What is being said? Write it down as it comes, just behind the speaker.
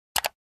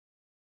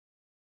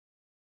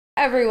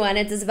Everyone,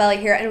 it's Isabella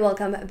here and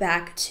welcome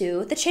back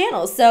to the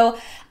channel. So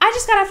I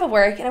just got off of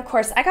work and of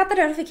course I got the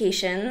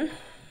notification.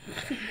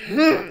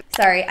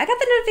 Sorry, I got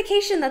the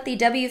notification that the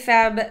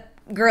Wfabb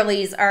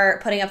girlies are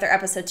putting up their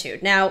episode 2.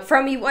 Now,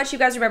 from what you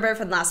guys remember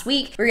from last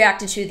week, we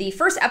reacted to the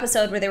first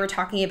episode where they were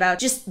talking about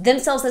just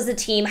themselves as a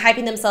team,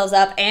 hyping themselves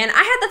up, and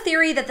I had the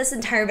theory that this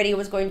entire video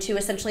was going to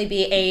essentially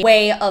be a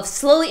way of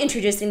slowly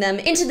introducing them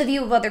into the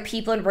view of other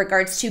people in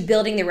regards to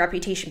building their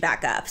reputation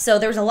back up. So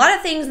there's a lot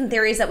of things and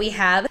theories that we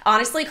have.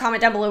 Honestly,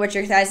 comment down below what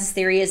your guys'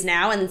 theory is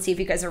now and then see if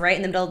you guys are right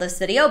in the middle of this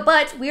video,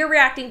 but we are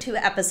reacting to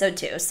episode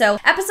 2. So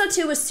episode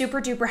 2 was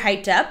super duper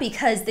hyped up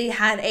because they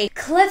had a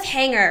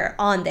cliffhanger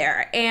on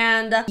there,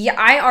 and yeah,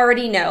 I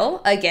already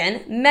know,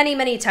 again,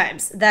 many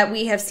times that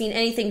we have seen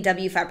anything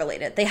Wfabb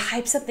related. They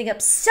hype something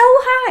up so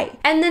high,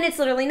 and then it's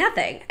literally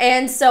nothing.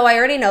 And so I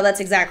already know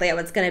that's exactly how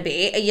it's gonna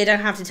be. You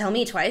don't have to tell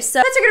me twice. So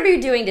that's what we're gonna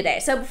be doing today.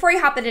 So before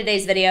you hop into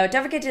today's video,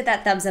 don't forget to hit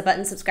that thumbs up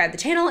button, subscribe to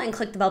the channel, and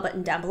click the bell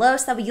button down below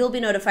so that way you'll be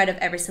notified of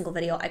every single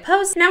video I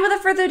post. Now,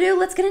 without further ado,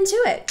 let's get into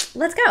it.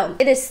 Let's go.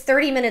 It is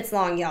 30 minutes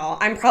long, y'all.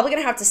 I'm probably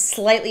gonna have to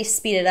slightly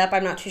speed it up.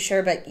 I'm not too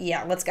sure, but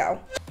yeah, let's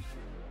go.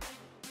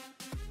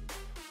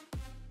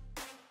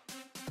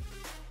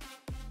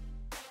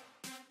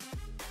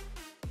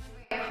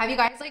 Have you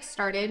guys like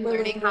started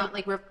learning how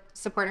like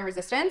support and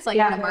resistance, like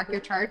how to mark your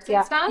charts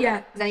and stuff?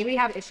 Yeah. Does anybody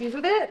have issues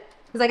with it?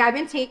 Because like I've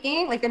been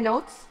taking like the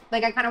notes,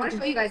 like I kind of want to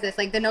show you guys this,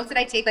 like the notes that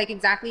I take, like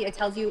exactly it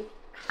tells you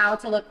how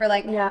to look for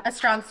like a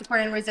strong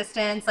support and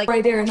resistance, like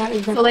right there.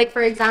 So like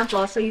for example,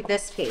 I'll show you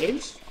this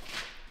page.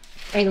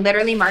 I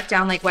literally mark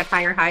down like what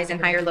higher highs and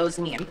higher lows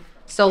mean.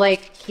 So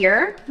like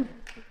here,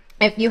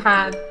 if you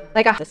have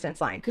like a resistance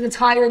line, because it's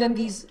higher than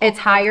these, it's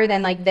higher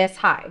than like this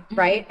high,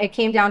 right? It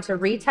came down to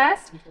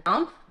retest,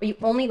 but you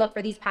only look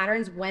for these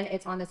patterns when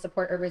it's on the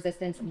support or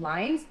resistance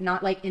lines,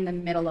 not like in the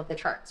middle of the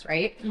charts,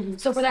 right?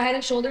 So for the head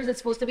and shoulders, it's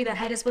supposed to be, the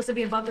head is supposed to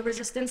be above the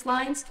resistance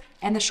lines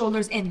and the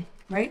shoulders in,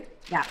 right?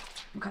 Yeah.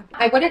 Okay.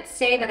 I wouldn't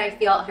say that I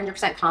feel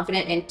 100%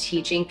 confident in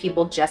teaching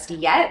people just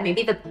yet.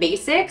 Maybe the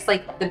basics,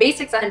 like the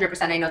basics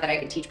 100% I know that I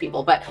can teach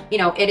people, but you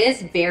know, it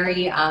is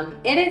very,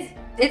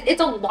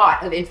 it's a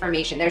lot of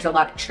information. There's a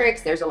lot of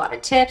tricks, there's a lot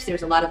of tips,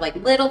 there's a lot of like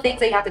little things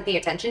that you have to pay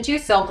attention to.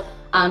 So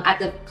at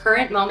the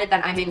current moment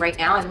that I'm in right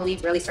now, I've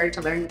really started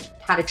to learn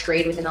how to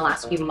trade within the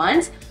last few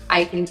months.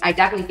 I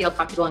definitely feel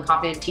comfortable and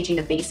confident in teaching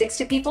the basics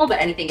to people,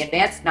 but anything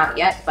advanced, not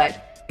yet,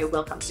 but it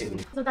will come soon.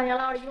 So Daniela,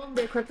 are you on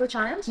the crypto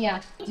challenge?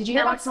 Yeah. Did you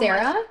hear about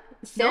Sarah?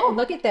 No.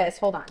 Look at this.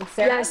 Hold on.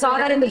 Sarah, yeah, I saw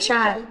that in the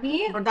chat.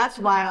 But that's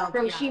wild.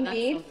 Bro, she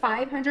made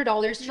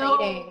 $500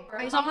 trading.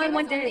 I saw her in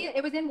one day.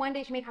 It was in one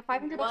day. She made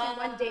 $500 in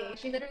one day.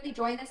 She literally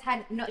joined this.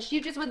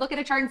 She just would look at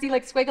a chart and see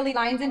like squiggly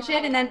lines and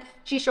shit. And then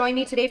she's showing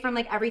me today from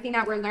like everything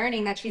that we're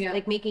learning that she's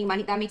like making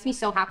money. That makes me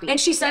so happy. And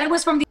she said it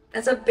was from the.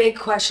 That's a big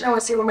question. I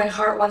want to see where my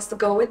heart wants to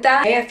go with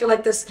that. I feel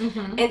like this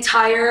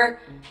entire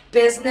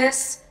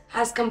business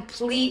has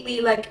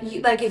completely like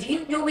if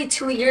you knew me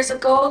 2 years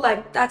ago,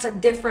 like that's a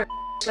different.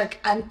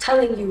 Like I'm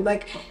telling you,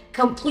 like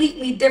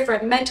completely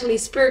different mentally,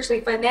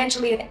 spiritually,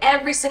 financially, in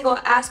every single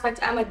aspect.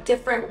 I'm a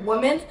different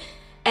woman,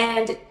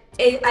 and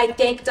I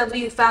thank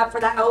Wfabb for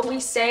that. I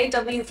always say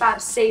Wfabb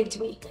saved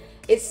me.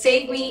 It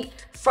saved me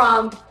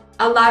from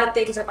a lot of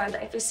things in my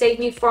life. It saved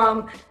me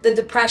from the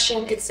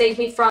depression. It saved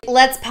me from...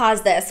 Let's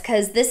pause this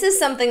because this is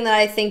something that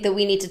I think that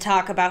we need to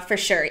talk about for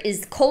sure,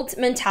 is cult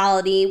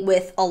mentality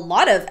with a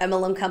lot of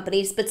MLM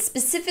companies, but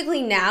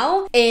specifically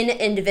now in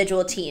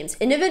individual teams.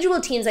 Individual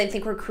teams, I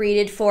think, were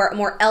created for a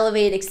more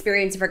elevated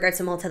experience in regards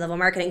to multi-level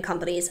marketing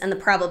companies. And the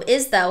problem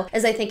is, though,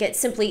 is I think it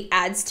simply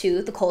adds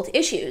to the cult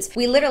issues.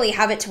 We literally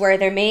have it to where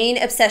their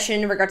main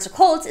obsession in regards to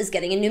cults is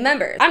getting in new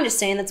members. I'm just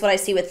saying that's what I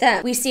see with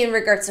them. We see in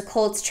regards to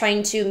cults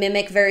trying to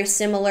mimic very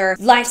similar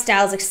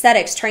lifestyles,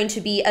 aesthetics, trying to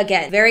be,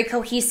 again, very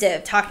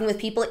cohesive, talking with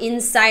people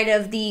inside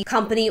of the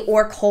company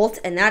or cult,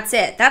 and that's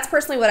it. That's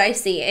personally what I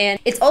see. And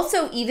it's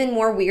also even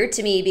more weird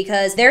to me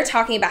because they're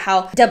talking about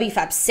how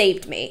Wfabb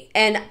saved me.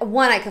 And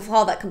one, I could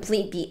call that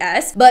complete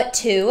BS, but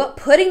two,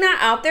 putting that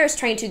out there is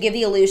trying to give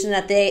the illusion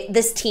that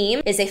this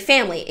team is a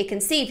family. It can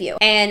save you.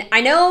 And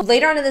I know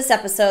later on in this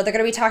episode, they're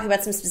going to be talking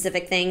about some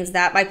specific things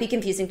that might be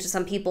confusing to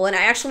some people. And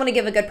I actually want to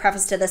give a good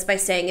preface to this by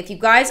saying, if you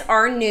guys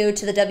are new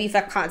to the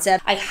Wfabb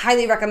concept, I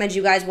highly recommend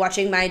you guys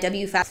watching my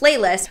Wfabb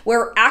playlist,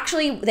 where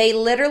actually they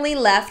literally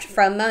left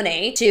from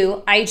Monat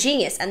to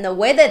igenius, and the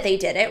way that they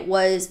did it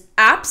was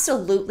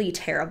absolutely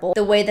terrible.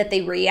 The way that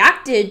they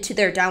reacted to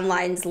their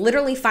downlines,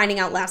 literally finding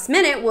out last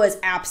minute, was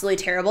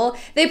absolutely terrible.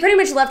 They pretty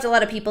much left a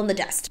lot of people in the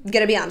dust. I'm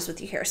gonna be honest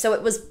with you here. So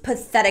it was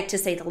pathetic to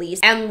say the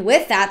least. And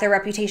with that, their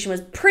reputation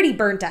was pretty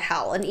burnt to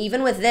hell. And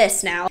even with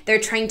this now, they're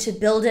trying to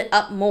build it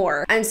up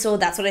more. And so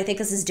that's what I think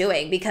this is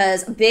doing,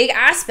 because a big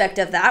aspect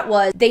of that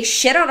was they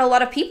shit on a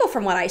lot of people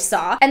from what I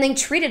saw, and they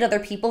treated other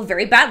people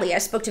very badly. I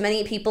spoke to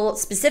many people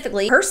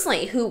specifically,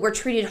 personally, who were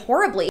treated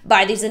horribly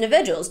by these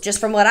individuals, just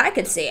from what I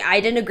could see.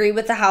 I didn't agree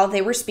agree with how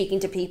they were speaking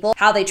to people,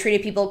 how they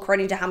treated people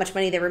according to how much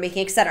money they were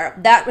making, etc.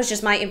 That was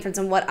just my inference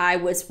on what I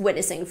was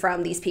witnessing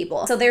from these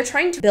people. So they're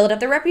trying to build up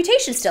their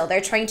reputation still.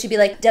 They're trying to be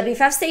like,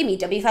 Wfabb saved me,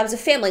 Wfabb's a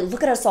family,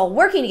 look at us all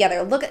working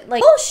together, look at,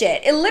 like,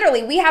 bullshit. It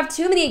literally, we have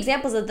too many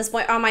examples at this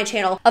point on my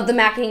channel of them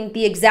acting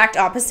the exact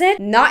opposite,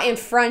 not in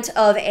front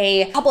of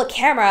a public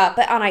camera,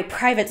 but on a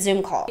private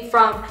Zoom call.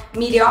 From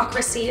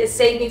mediocrity, it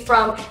saved me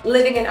from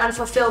living an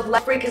unfulfilled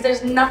life, because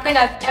there's nothing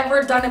I've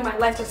ever done in my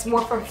life that's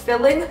more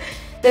fulfilling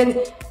than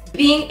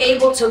being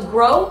able to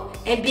grow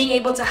and being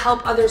able to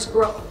help others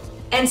grow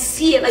and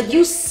see it. Like,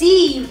 you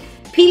see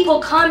people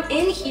come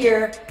in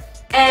here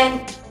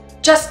and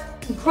just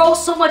grow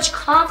so much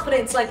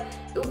confidence, like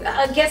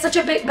get such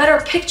a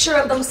better picture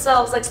of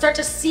themselves, like start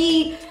to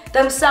see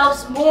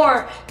themselves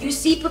more. You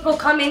see people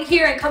come in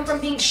here and come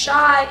from being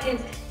shy and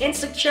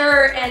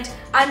insecure and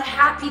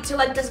unhappy to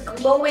like this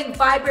glowing,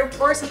 vibrant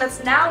person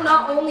that's now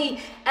not only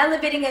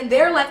elevating in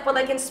their life, but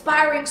like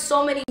inspiring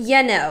so many.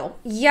 Yeah, no.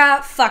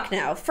 Yeah, fuck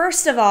no.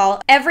 First of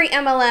all, every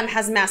MLM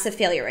has massive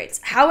failure rates.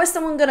 How is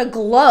someone gonna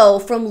glow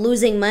from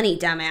losing money,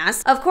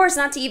 dumbass? Of course,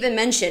 not to even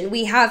mention,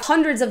 we have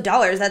hundreds of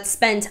dollars that's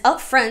spent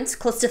up front,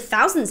 close to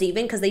thousands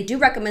even, because they do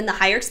recommend the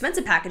higher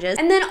expensive packages,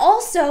 and then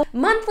also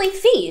monthly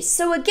fees.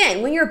 So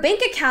again, when your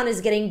bank account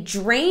is getting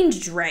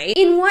drained, Dre,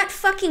 in what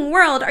fucking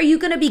world are you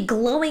gonna be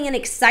glowing and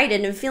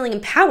excited and feeling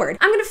empowered?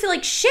 I'm gonna feel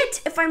like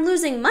shit if I'm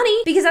losing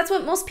money, because that's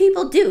what most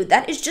people do.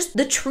 That is just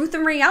the truth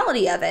and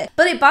reality of it.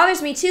 But it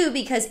bothers me too,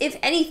 because if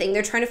anything,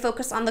 they're trying to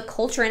focus on the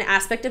culture and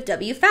aspect of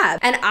Wfabb.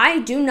 And I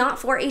do not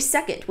for a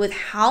second, with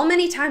how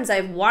many times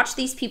I've watched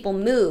these people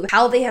move,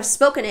 how they have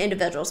spoken to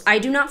individuals, I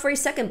do not for a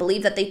second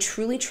believe that they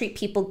truly treat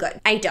people good.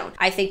 I don't.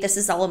 I think this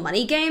is all a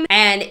money game,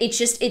 and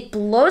it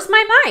blows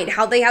my mind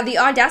how they have the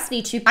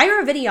audacity to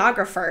hire a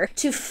videographer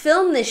to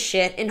film this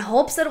shit in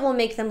hopes that it will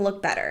make them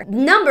look better.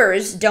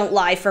 Numbers don't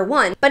lie, for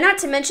one, but not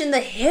to mention the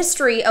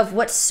history of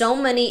what so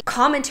many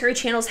commentary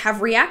channels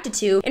have reacted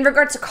to in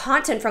regards to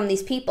content from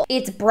these people.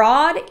 It's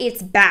broad,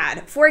 it's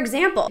bad. For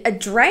example, a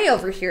Dre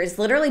over here is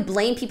literally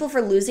blaming people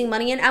for losing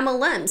money in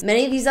MLMs.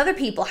 Many of these other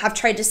people have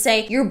tried to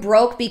say you're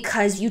broke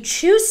because you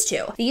choose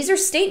to. These are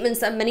statements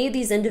that many of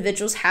these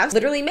individuals have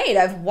literally made.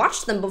 I've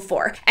watched them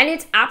before, and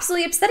it's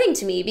absolutely upsetting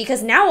to me,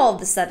 because now all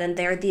of a sudden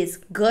they're these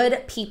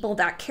good people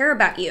that care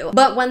about you,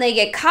 but when they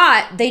get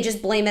caught, they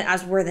just blame it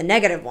as we're the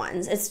negative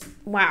ones. It's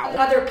wow.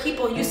 Other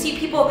people, you see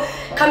people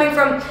coming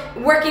from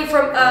working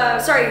from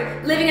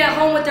living at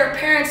home with their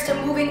parents to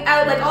moving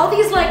out, like all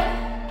these, like,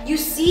 you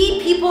see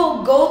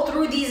people go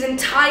through these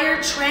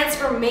entire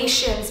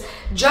transformations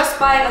just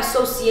by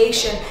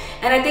association.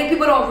 And I think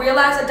people don't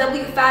realize that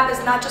Wfabb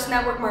is not just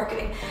network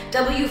marketing.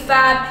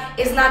 Wfabb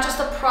is not just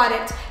a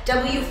product.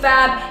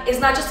 Wfabb is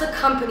not just a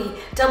company.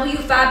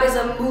 Wfabb is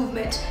a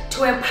movement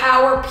to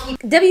empower people.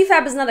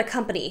 Wfabb is not a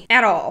company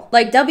at all.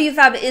 Like,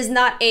 Wfabb is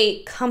not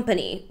a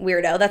company,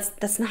 weirdo.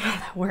 That's not how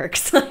that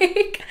works.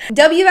 Like,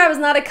 Wfabb is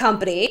not a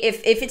company.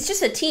 If it's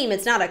just a team,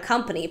 it's not a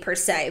company per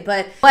se,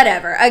 but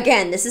whatever.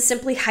 Again, this is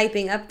simply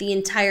hyping up the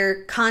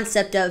entire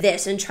concept of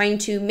this and trying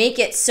to make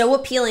it so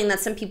appealing that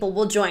some people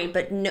will join,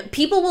 but no,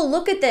 people will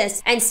look at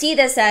this and see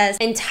this as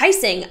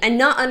enticing and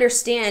not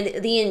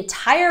understand the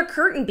entire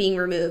curtain being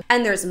removed.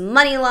 And there's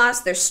money loss,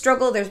 there's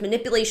struggle, there's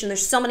manipulation,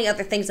 there's so many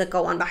other things that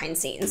go on behind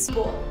scenes.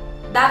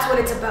 That's what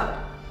it's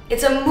about.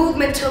 It's a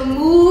movement to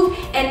move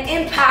and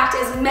impact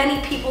as many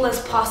people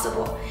as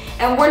possible.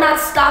 And we're not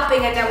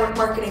stopping at network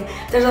marketing.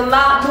 There's a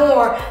lot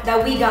more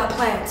that we got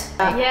planned.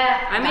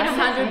 Yeah, I made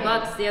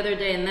 $100 the other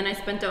day, and then I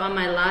spent it on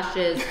my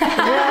lashes. You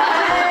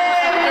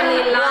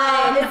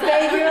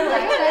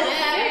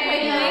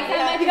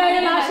got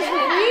your lashes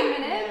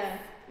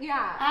free?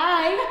 Yeah.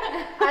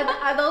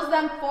 Are those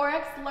them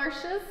forex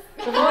lurches?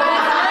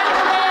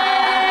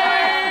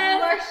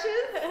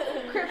 Lurches?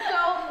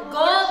 Crypto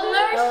Gold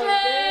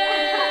lurches!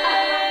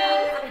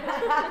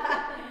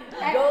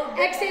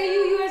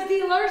 XAU USD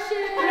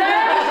lurches!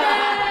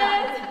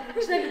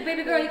 She's like,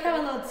 baby girl, you have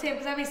a little tip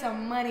because I made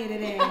some money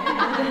today.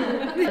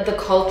 The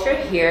culture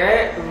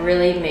here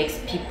really makes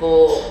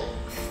people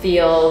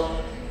feel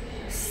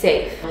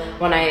safe.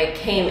 When I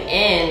came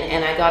in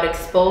and I got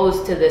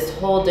exposed to this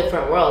whole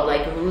different world,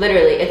 like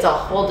literally it's a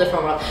whole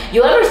different world.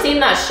 You ever seen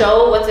that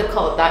show? What's it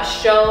called? That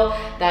show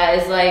that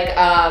is like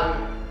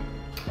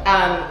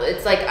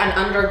it's like an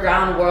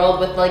underground world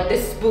with like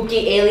this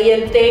spooky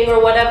alien thing or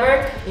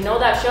whatever. You know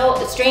that show?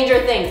 Stranger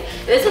Things.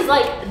 This is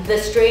like the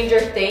Stranger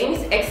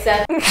Things,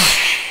 except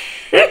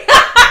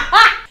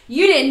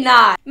You did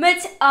not.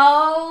 But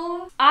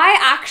oh,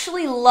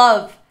 I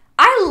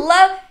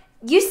love,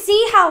 you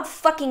see how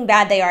fucking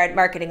bad they are at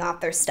marketing off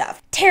their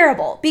stuff.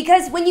 Terrible.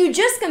 Because when you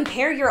just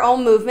compare your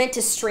own movement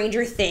to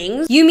Stranger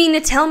Things, you mean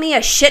to tell me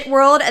a shit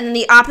world and then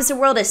the opposite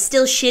world is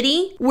still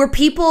shitty? Where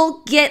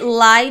people get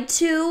lied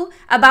to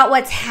about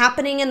what's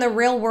happening in the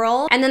real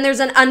world, and then there's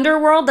an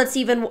underworld that's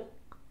even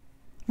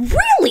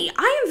Really?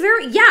 I am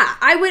very, yeah,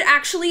 I would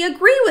actually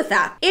agree with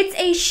that. It's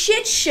a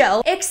shit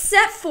show,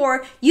 except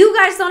for you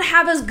guys don't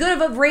have as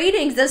good of a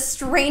ratings as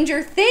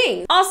Stranger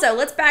Things. Also,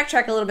 let's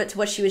backtrack a little bit to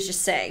what she was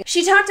just saying.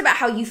 She talked about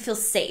how you feel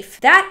safe.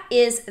 That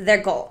is their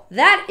goal.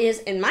 That is,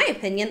 in my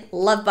opinion,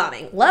 love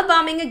bombing. Love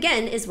bombing,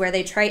 again, is where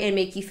they try and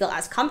make you feel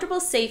as comfortable,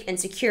 safe, and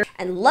secure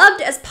and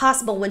loved as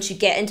possible once you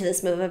get into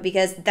this movement,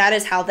 because that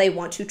is how they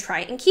want to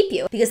try and keep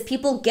you. Because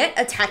people get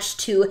attached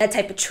to that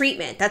type of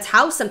treatment. That's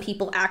how some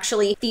people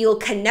actually feel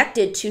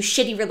connected to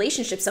shitty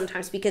relationships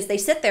sometimes, because they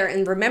sit there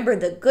and remember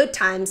the good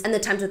times and the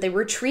times that they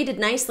were treated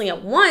nicely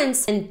at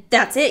once, and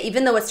that's it,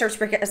 even though it starts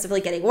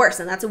progressively getting worse.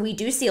 And that's what we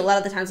do see a lot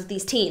of the times with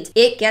these teens.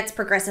 It gets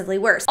progressively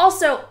worse.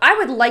 Also, I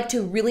would like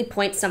to really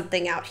point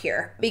something out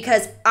here,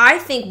 because I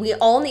think we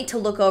all need to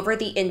look over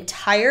the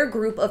entire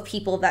group of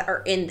people that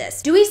are in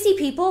this. Do we see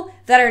people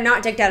that are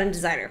not decked out in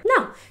designer?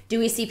 No. Do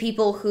we see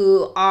people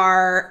who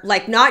are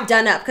like not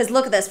done up? Because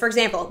look at this, for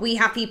example, we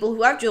have people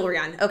who have jewelry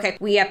on. Okay,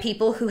 we have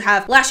people who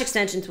have lash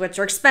extensions, which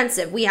are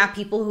expensive. We have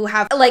people who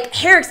have like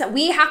hair extensions.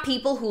 We have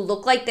people who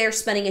look like they're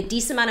spending a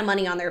decent amount of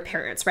money on their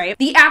appearance, right?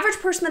 The average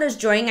person that is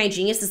joining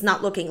igenius is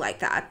not looking like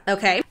that,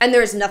 okay? And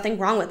there's nothing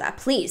wrong with that,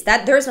 please.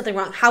 There's nothing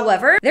wrong.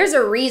 However, there's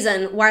a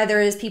reason why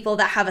there is people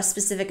that have a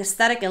specific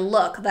aesthetic and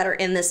look that are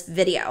in this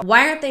video.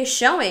 Why aren't they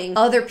showing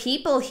other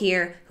people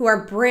here who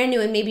are brand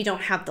new and maybe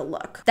don't have the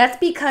look? That's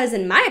because,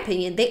 in my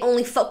opinion, they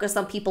only focus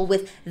on people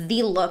with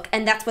the look,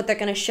 and that's what they're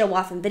gonna show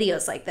off in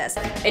videos like this.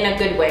 In a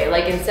good way,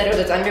 like instead of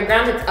it's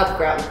underground, it's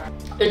upground.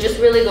 It just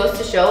really goes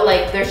to show,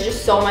 like, there's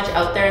just so much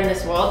out there in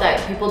this world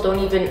that people don't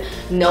even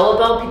know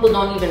about, people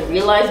don't even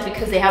realize,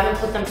 because they haven't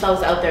put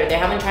themselves out there. They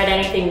haven't tried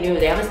anything new.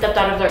 They haven't stepped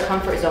out of their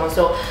comfort zone.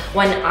 So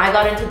when I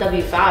got into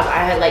Wfabb,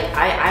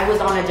 I was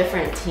on a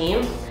different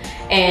team,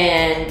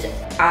 and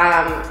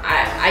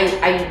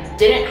I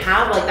didn't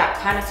have like that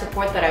kind of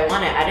support that I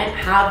wanted. I didn't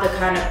have the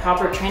kind of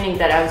proper training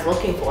that I was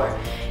looking for.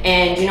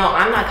 And you know,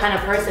 I'm that kind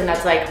of person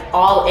that's like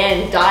all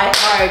in, die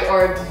hard,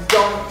 or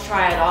don't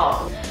try at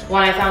all.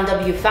 When I found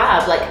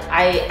Wfabb, like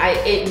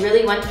it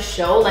really went to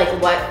show like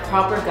what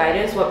proper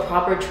guidance, what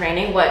proper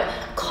training, what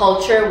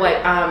culture,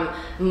 what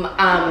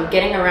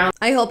getting around.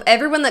 I hope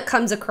everyone that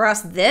comes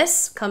across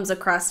this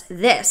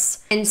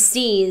and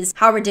sees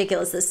how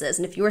ridiculous this is.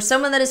 And if you are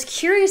someone that is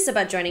curious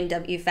about joining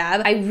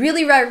Wfabb, I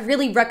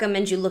really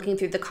recommend you looking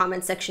through the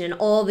comment section and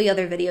all the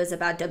other videos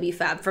about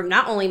Wfabb from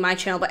not only my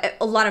channel, but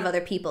a lot of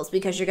other people's,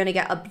 because you're gonna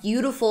get a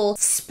beautiful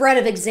spread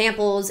of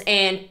examples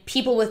and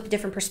people with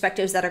different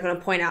perspectives that are gonna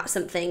point out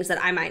some things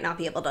that I might not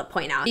be able to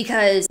point out,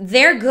 because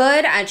they're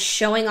good at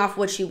showing off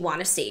what you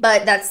wanna see.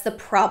 But that's the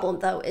problem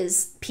though,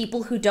 is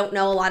people who don't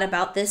know a lot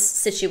about this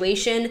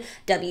situation,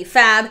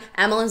 Wfabb,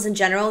 MLMs in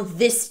general,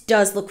 this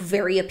does look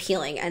very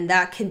appealing, and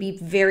that can be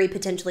very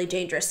potentially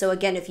dangerous. So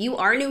again, if you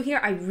are new here,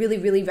 I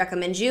really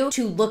recommend you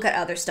to look at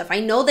other stuff. I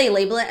know they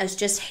label it as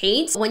just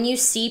hate. When you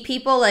see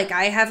people like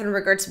I have in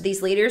regards to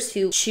these leaders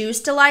who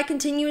choose to lie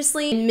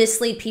continuously and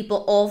mislead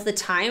people all the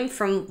time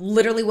from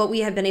literally what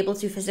we have been able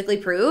to physically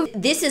prove,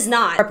 this is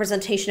not a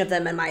representation of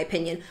them, in my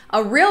opinion.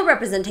 A real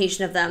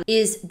representation of them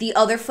is the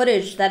other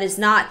footage that is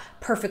not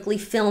perfectly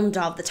filmed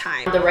all the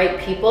time. The right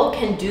people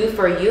can do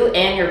for you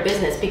and your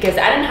business, because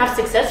I didn't have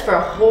success for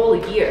a whole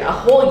year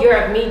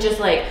of me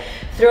just like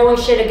throwing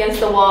shit against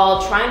the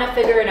wall, trying to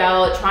figure it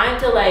out, trying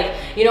to like,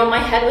 you know, my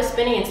head was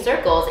spinning in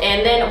circles.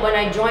 And then when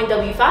I joined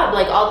Wfabb,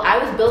 like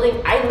I was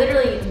building, I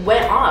literally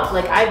went off.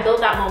 Like I built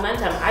that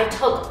momentum, I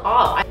took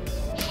off.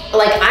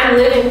 I'm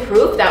living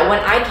proof that when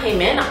I came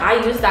in,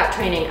 I used that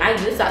training, I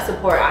used that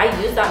support, I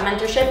used that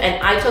mentorship,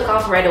 and I took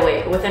off right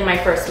away within my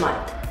first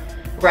month,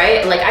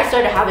 right? Like I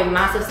started having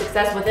massive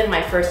success within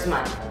my first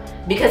month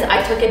because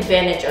I took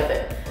advantage of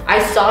it.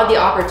 I saw the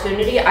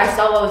opportunity, I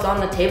saw what was on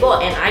the table,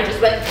 and I just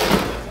went.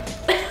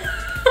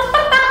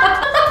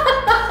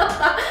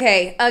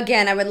 Okay,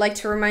 again, I would like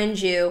to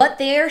remind you, what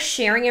they're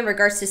sharing in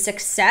regards to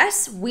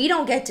success, we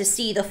don't get to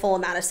see the full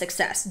amount of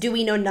success. Do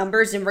we know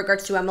numbers in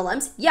regards to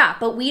MLMs? Yeah,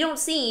 but we don't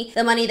see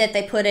the money that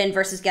they put in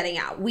versus getting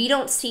out. We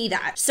don't see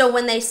that. So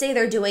when they say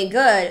they're doing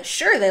good,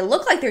 sure, they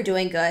look like they're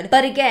doing good.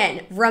 But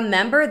again,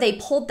 remember, they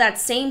pulled that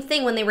same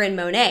thing when they were in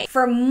Monet.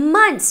 For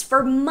months,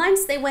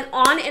 they went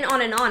on and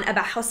on and on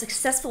about how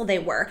successful they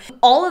were.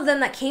 All of them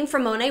that came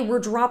from Monet were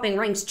dropping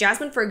ranks.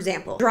 Jasmine, for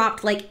example,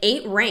 dropped like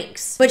 8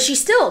 ranks, but she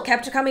still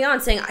kept coming on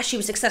saying she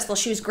was successful,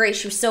 she was great,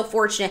 she was so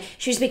fortunate,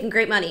 she was making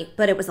great money,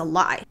 but it was a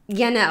lie.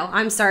 Yeah, no,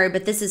 I'm sorry,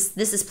 but this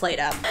is played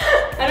up.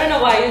 I don't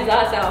know why I use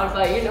that sound,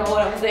 but you know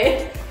what I'm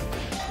saying.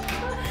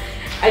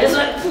 I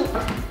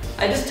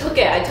just took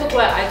it. I took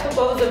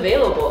what was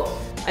available.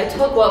 I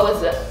took what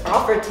was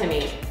offered to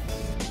me,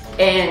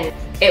 and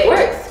it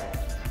works.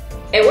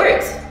 It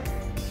works.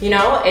 You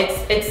know,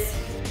 it's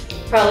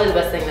probably the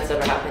best thing that's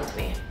ever happened to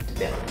me, to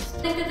be honest.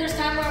 I think that there's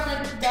time where I'm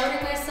like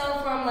doubting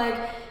myself, where I'm like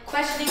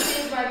questioning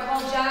things, where I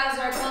call Jazz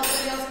or I call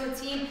somebody else on the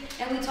team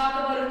and we talk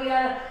about it.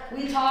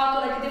 We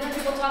talk, like different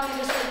people talking,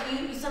 just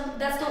like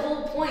that's the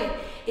whole point.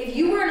 If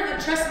you were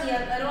not, trust me,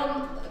 I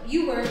don't,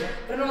 you were,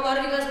 but I know a lot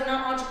of you guys were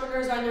not entrepreneurs.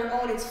 entrepreneurs on your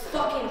own, it's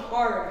fucking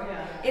hard.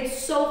 Yeah. It's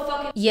so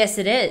fucking... Yes,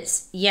 it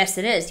is. Yes,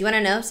 it is. You want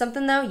to know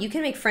something, though? You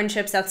can make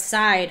friendships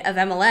outside of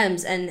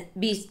MLMs and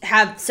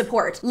have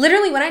support.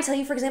 Literally, when I tell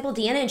you, for example,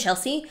 Deanna and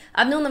Chelsea,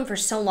 I've known them for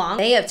so long.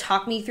 They have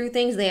talked me through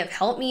things. They have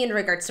helped me in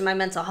regards to my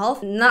mental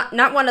health.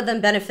 Not one of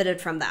them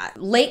benefited from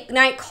that. Late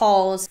night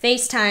calls,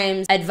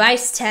 FaceTimes,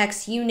 advice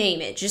texts, you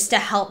name it, just to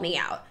help me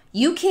out.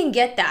 You can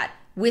get that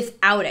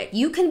without it.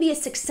 You can be a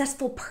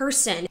successful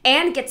person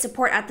and get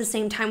support at the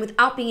same time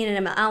without being in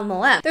an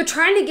MLM. They're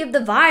trying to give the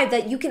vibe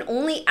that you can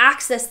only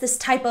access this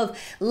type of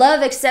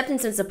love,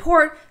 acceptance, and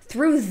support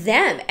through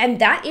them,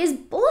 and that is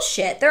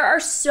bullshit. There are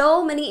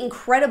so many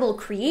incredible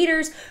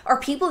creators or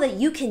people that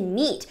you can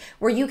meet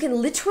where you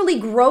can literally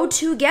grow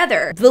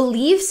together,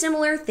 believe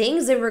similar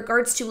things in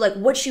regards to like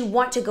what you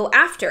want to go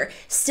after,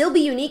 still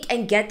be unique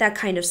and get that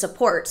kind of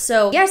support.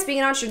 So yes, being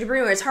an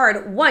entrepreneur is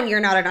hard. One,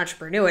 you're not an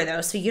entrepreneur though,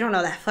 so you don't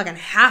know that fucking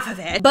half of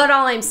it. But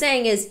all I'm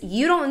saying is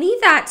you don't need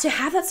that to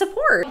have that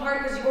support. It's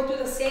hard because you go through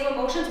the same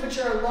emotions, but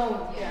you're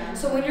alone. Yeah.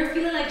 So when you're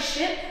feeling like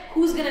shit,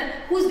 who's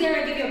there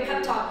to give you a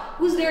pep talk?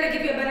 Who's there to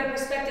give you a better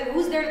perspective?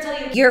 Who's there to tell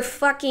you? Your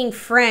fucking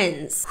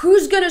friends.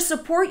 Who's gonna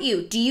support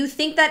you? Do you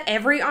think that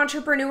every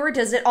entrepreneur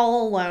does it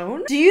all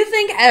alone? Do you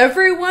think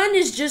everyone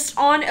is just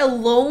on a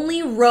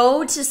lonely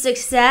road to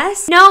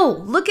success?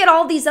 No, look at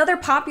all these other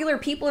popular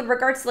people in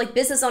regards to like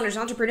business owners,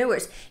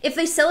 entrepreneurs. If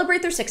they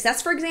celebrate their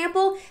success, for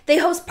example, they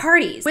host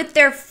parties with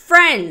their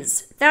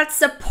friends that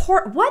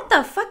support. What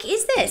the fuck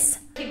is this?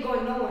 Keep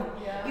going, no one.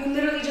 Yeah. You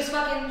literally just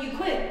you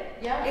quit.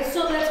 Yeah.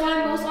 That's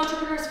why most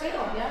entrepreneurs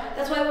fail. Yeah.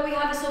 That's why what we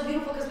have is so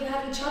beautiful because we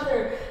have each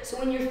other. So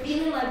when you're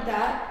feeling like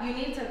that, you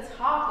need to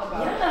talk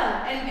about it.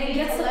 Yeah. And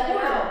get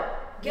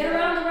support. Get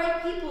around the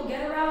right people.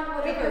 Get around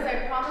whatever. Because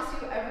I promise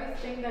you,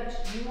 everything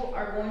that you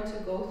are going to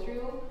go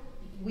through,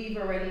 we've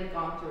already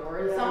gone through,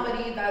 or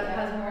somebody that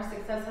has more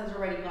success has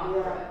already gone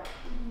through it.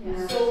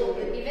 Yeah. So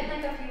even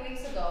like a few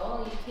weeks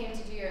ago, you came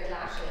to do your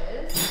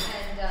lashes,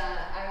 and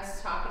I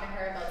was talking to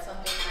her about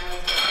something I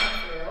was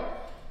going through,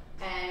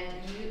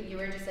 and you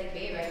were just like,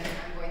 babe,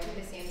 I'm going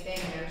through the same thing,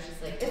 and I was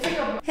just like, it's like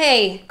a...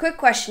 Hey, quick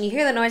question. You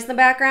hear the noise in the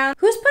background?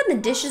 Who's putting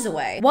the dishes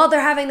away while they're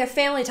having their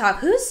family talk?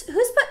 Who's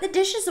putting the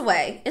dishes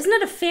away? Isn't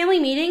it a family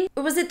meeting?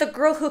 Or was it the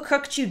girl who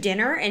cooked you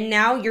dinner and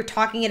now you're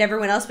talking at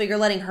everyone else but you're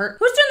letting her?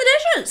 Who's doing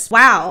the dishes?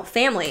 Wow,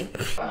 family.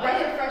 Breath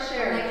of fresh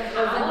air. Like,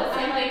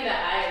 I'm like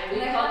that.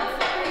 How the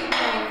fuck are you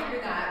going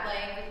through that?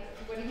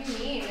 Like, what do you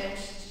mean? And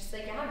she's just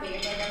like, yeah,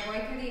 babe, like I'm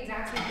going through the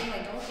exact same thing.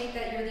 Like, don't think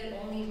that you're the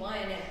only one.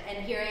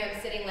 And here I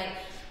am sitting like,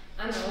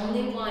 I'm the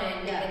only one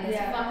in this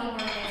fucking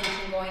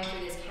organization going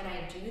through this. Can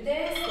I do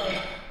this? Like,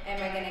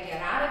 am I gonna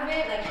get out of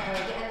it? Like, how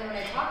do I get? And then when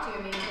I talk to you,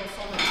 it made me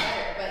feel so much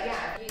better. But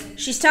yeah.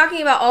 She's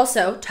talking about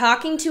also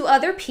talking to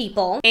other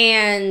people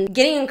and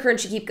getting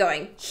encouraged to keep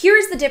going.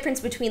 Here's the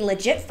difference between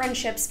legit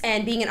friendships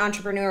and being an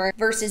entrepreneur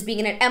versus being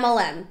in an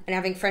MLM and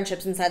having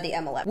friendships inside the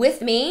MLM.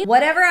 With me,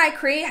 whatever I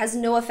create has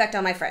no effect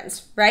on my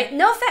friends, right?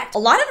 No effect. A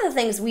lot of the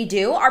things we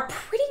do are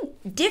pretty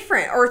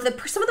different, or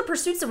some of the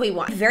pursuits that we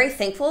want. I'm very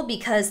thankful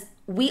because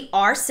we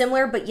are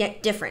similar but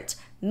yet different.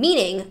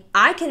 Meaning,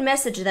 I can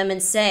message them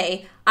and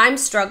say, I'm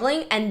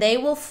struggling, and they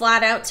will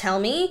flat out tell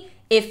me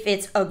if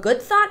it's a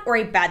good thought or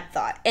a bad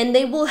thought. And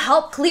they will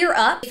help clear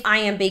up if I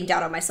am being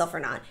down on myself or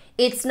not.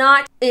 It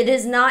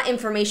is not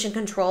information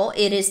control.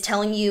 It is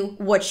telling you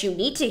what you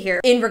need to hear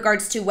in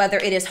regards to whether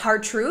it is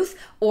hard truth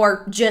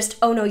or just,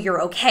 oh no,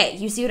 you're okay.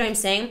 You see what I'm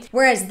saying?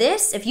 Whereas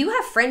this, if you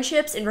have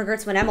friendships in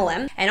regards to an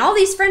MLM, and all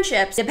these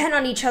friendships depend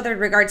on each other in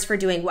regards for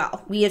doing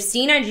well. We have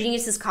seen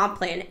igenius' comp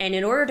plan, and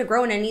in order to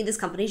grow in any of these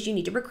companies, you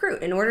need to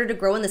recruit. In order to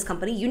grow in this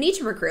company, you need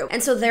to recruit.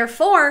 And so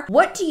therefore,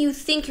 what do you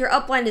think your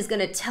upline is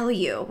gonna tell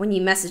you when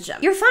you message them?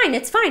 You're fine,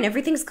 it's fine,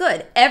 everything's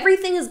good.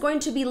 Everything is going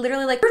to be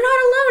literally like, you're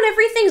not alone,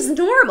 everything's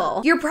normal.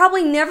 You're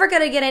probably never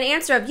gonna get an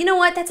answer of, you know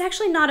what, that's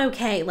actually not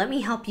okay, let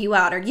me help you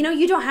out, or you know,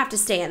 you don't have to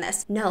stay in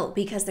this. No,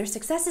 because their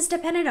success is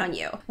dependent on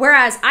you.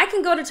 Whereas I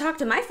can go to talk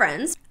to my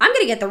friends, I'm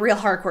gonna get the real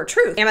hardcore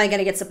truth. Am I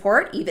gonna get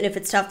support, even if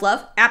it's tough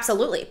love?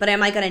 Absolutely. But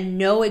am I gonna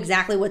know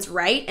exactly what's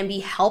right and be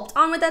helped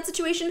on with that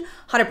situation?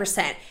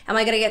 100%. Am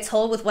I gonna get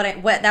told with what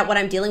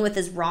I'm dealing with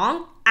is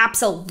wrong?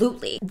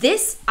 Absolutely.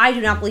 This, I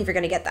do not believe you're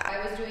gonna get that.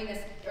 I was doing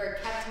this, or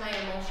kept my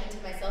emotion to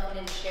myself and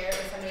didn't share it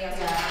with somebody else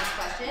who asked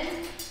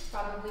questions,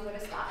 probably would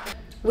have stopped.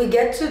 We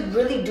get to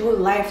really do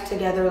life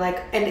together,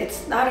 like, and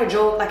it's not a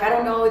joke. Like, I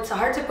don't know, it's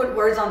hard to put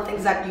words on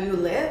things that you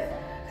live.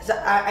 Cause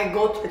I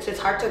go through, it's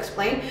hard to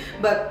explain,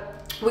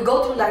 but we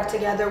go through life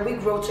together, we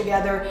grow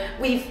together,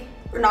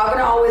 we're not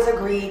gonna always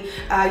agree.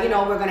 You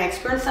know, we're gonna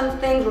experience some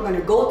things, we're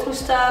gonna go through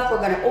stuff,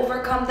 we're gonna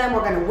overcome them,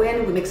 we're gonna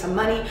win, we make some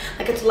money.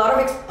 Like, it's a lot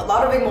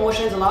of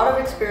emotions, a lot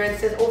of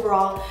experiences.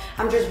 Overall,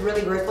 I'm just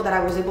really grateful that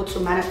I was able to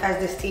manifest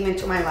this team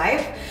into my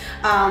life.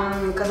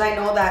 Because I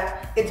know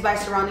that it's by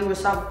surrounding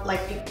yourself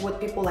with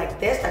people like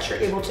this that you're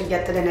able to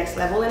get to the next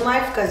level in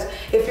life. Because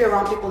if you're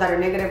around people that are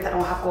negative, that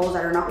don't have goals,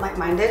 that are not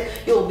like-minded,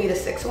 you will be the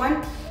sixth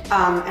one.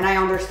 And I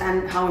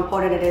understand how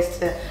important it is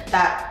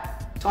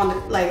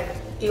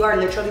you are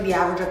literally the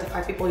average of the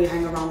 5 people you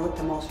hang around with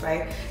the most,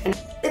 right? And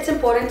it's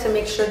important to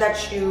make sure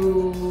that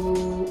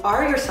you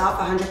are yourself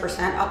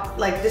 100%, up,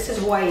 like this is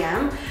who I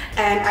am,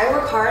 and I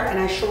work hard and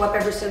I show up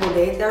every single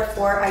day.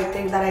 Therefore, I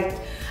think that I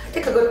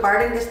take a good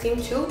part in this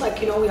team too.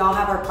 Like, you know, we all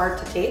have our part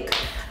to take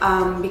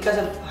because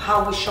of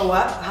how we show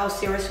up, how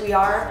serious we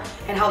are,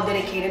 and how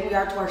dedicated we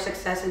are to our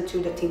success and to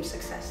the team's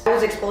success. I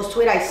was exposed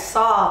to it. I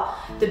saw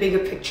the bigger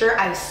picture.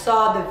 I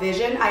saw the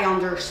vision. I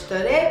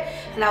understood it.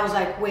 And I was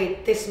like,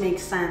 wait, this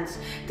makes sense.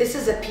 This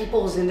is a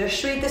people's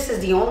industry. This is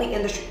the only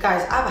industry.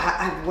 Guys,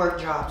 I've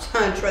worked jobs.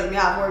 Trust me,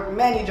 I've worked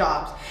many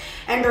jobs.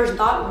 And there's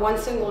not one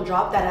single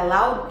job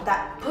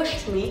that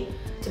pushed me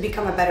to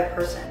become a better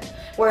person.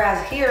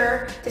 Whereas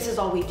here, this is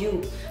all we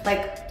do.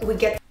 Like, we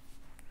get...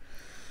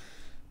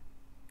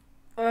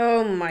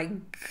 Oh my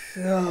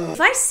God.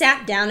 If I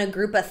sat down a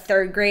group of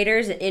third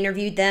graders and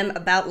interviewed them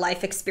about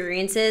life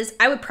experiences,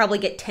 I would probably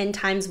get 10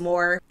 times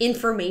more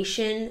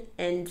information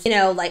and, you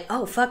know, like,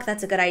 oh, fuck,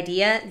 that's a good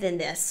idea than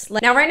this.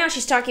 Now, right now,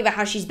 she's talking about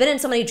how she's been in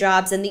so many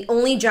jobs, and the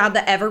only job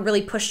that ever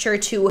really pushed her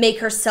to make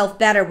herself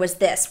better was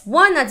this.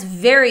 One, that's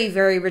very,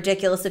 very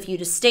ridiculous of you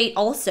to state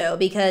also,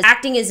 because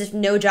acting as if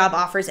no job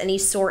offers any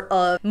sort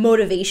of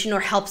motivation or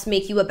helps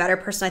make you a better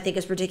person, I think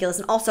is ridiculous,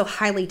 and also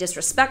highly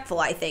disrespectful,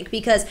 I think,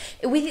 because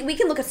we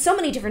can look at so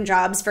many different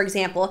jobs, for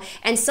example,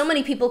 and so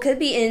many people could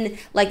be in,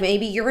 like,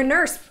 maybe you're a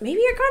nurse, maybe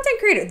you're a content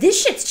creator.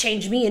 This shit's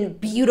changed me in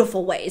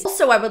beautiful ways.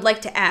 Also, I would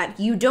like to add,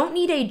 you don't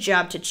need a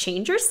job to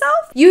change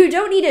yourself. You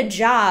don't need a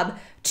job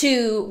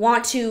to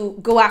want to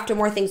go after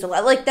more things.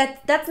 Like,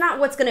 that's not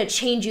what's gonna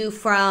change you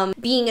from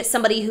being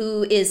somebody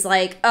who is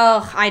like,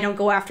 oh, I don't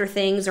go after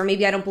things, or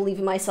maybe I don't believe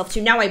in myself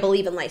too. Now I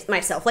believe in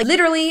myself. Like,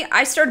 literally,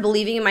 I started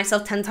believing in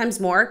myself 10 times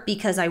more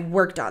because I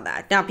worked on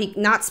that. Now,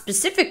 not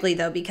specifically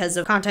though because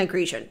of content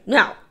creation.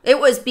 No, it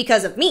was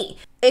because of me.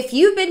 If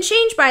you've been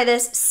changed by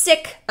this,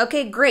 sick,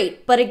 okay,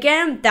 great. But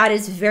again, that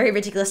is very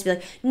ridiculous to be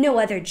like, no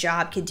other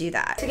job could do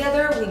that.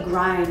 Together, we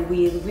grind,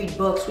 we read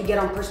books, we get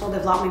on personal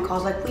development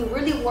calls, like we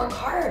really work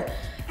hard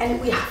and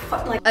we have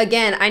fun. Like,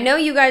 again, I know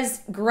you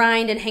guys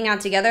grind and hang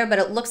out together, but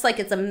it looks like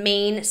it's a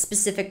main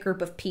specific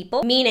group of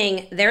people,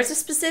 meaning there's a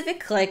specific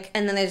clique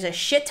and then there's a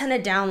shit ton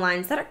of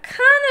downlines that are kind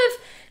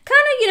of,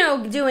 you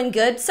know, doing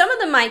good. Some of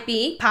them might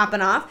be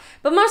popping off,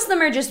 but most of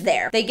them are just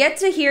there. They get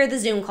to hear the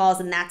Zoom calls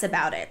and that's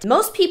about it.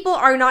 Most people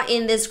are not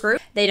in this group.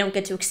 They don't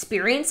get to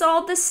experience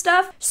all this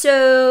stuff.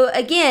 So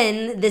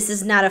again, this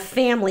is not a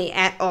family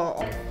at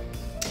all.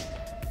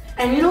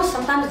 And you know,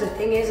 sometimes the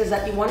thing is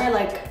that you want to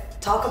like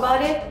talk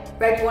about it,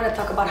 right? You want to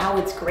talk about how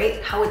it's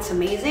great, how it's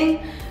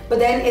amazing, but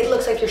then it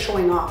looks like you're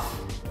showing off.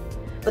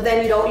 But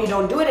then you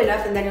don't do it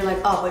enough, and then you're like,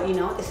 oh, but you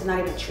know, this is not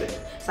even true.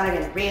 It's not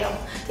even real.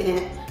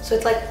 So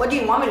it's like, what do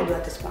you want me to do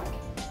at this point?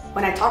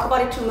 When I talk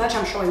about it too much,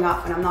 I'm showing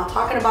off. When I'm not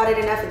talking about it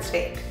enough, it's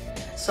fake.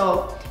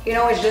 So, you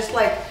know, it's just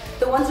like,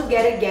 the ones who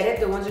get it.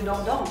 The ones who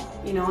don't.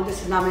 You know,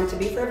 this is not meant to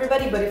be for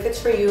everybody, but if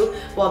it's for you,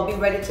 well, be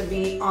ready to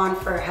be on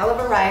for a hell of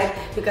a ride,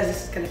 because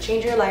this is gonna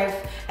change your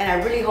life. And I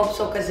really hope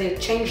so, because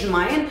it changed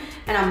mine,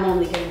 and I'm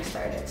only getting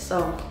started.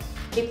 So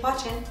keep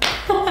watching.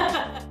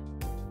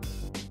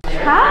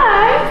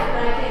 Hi.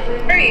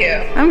 How are you?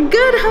 I'm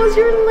good. How's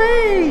your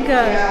leg?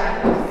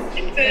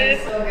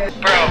 It's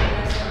good.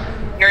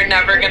 Bro, you're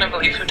never gonna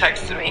believe who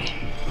texted me.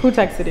 Who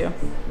texted you?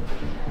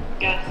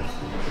 Yes.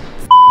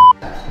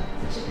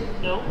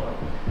 No.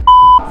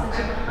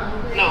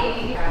 No.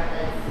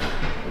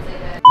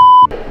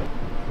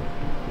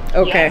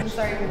 Okay. I'm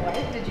sorry, what?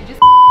 Did you just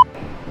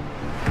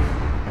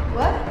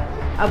What?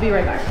 I'll be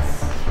right back.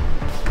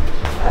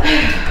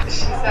 She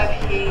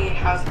said he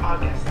has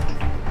August.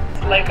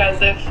 Like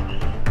as if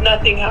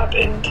nothing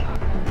happened.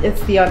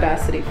 It's the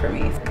audacity for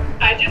me.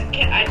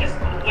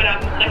 What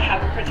I'm like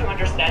having a hard time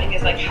understanding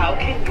is like, how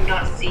can you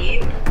not see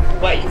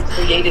what you've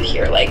created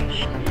here? Like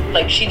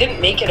she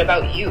didn't make it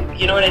about you.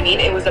 You know what I mean?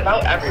 It was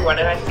about everyone,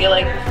 and I feel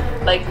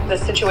like the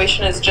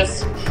situation is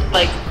just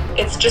like,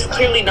 it's just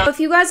clearly not.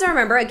 If you guys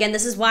remember, again,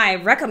 this is why I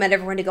recommend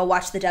everyone to go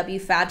watch the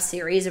Wfabb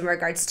series in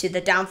regards to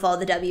the downfall of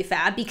the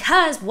Wfabb,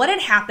 because what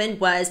had happened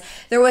was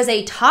there was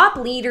a top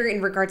leader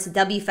in regards to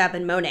Wfabb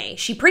and Monet.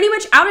 She pretty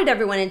much outed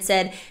everyone and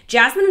said,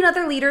 Jasmine and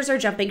other leaders are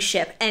jumping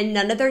ship and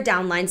none of their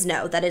downlines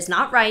know. That is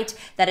not right.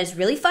 That is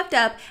really fucked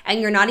up,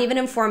 and you're not even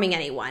informing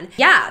anyone.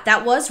 Yeah,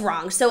 that was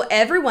wrong. So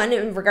everyone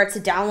in regards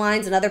to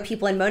downlines and other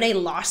people in Monet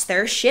lost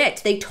their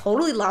shit. They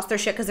totally lost their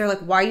shit because they're like,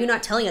 why are you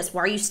not telling us?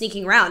 Why are you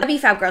sneaking around?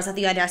 Wfabb girls had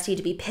the audacity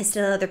to be pissed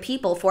at other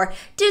people for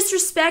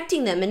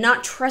disrespecting them and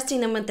not trusting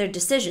them with their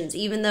decisions,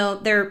 even though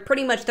they're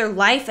pretty much their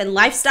life and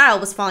lifestyle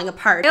was falling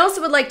apart. I also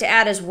would like to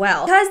add as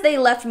well, because they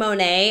left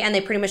Monet and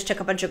they pretty much took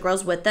a bunch of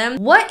girls with them,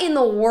 what in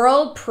the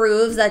world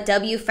proves that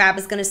Wfabb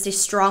is going to stay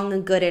strong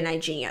and good in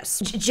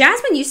igenius?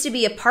 Jasmine used to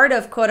be a part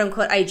of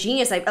quote-unquote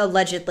igenius,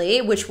 allegedly,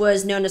 which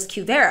was known as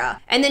Cuvera,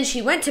 and then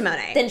she went to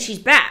Monet. Then she's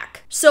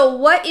back. So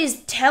what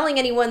is telling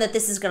anyone that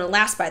this is going to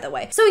last, by the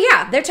way? So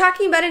yeah, they're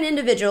talking about an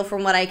individual,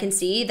 from what I can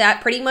see,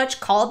 that pretty much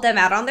called them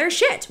out on their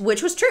shit,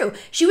 which was true.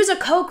 She was a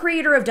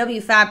co-creator of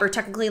Wfabb, or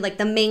technically like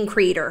the main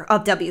creator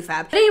of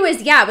Wfabb. But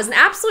anyways, yeah, it was an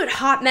absolute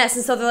hot mess.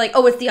 And so they're like,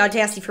 oh, it's the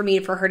audacity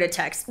for her to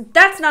text.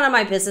 That's none of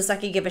my business. I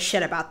could give a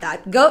shit about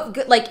that. Go,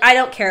 like, I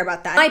don't care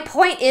about that. My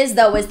point is,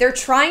 though, is they're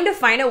trying to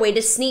find a way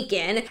to sneak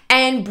in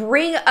and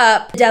bring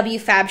up the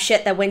Wfabb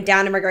shit that went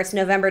down in regards to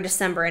November,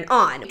 December, and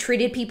on.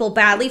 Treated people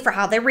badly for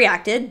how they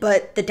reacted,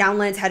 but the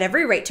downlines had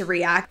every right to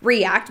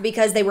react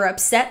because they were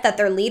upset that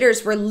their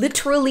leaders were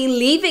literally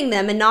leaving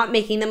them and not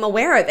making them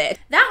aware of it.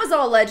 That was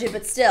all alleged,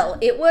 but still,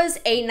 it was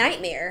a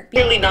nightmare.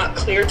 Really not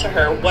clear to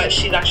her what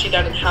she's actually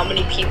done and how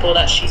many people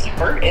that she's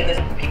hurt, and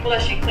the people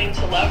that she claimed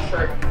to love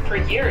for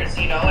years,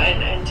 you know,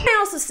 and Can I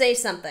also say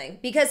something?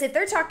 Because if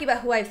they're talking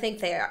about who I think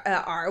they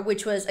are,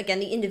 which was, again,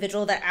 the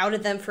individual that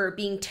outed them for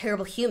being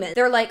terrible humans,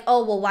 they're like,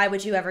 oh, well, why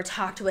would you ever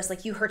talk to us?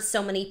 Like, you hurt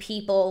so many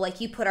people,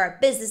 like, you put our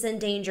business in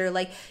danger,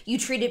 like, you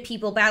treated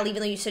people badly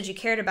even though you said you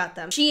cared about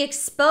them. She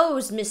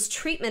exposed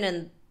mistreatment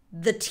in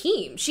the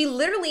team. She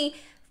literally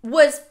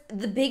was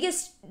the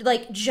biggest,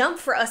 like, jump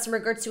for us in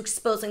regards to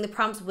exposing the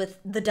problems with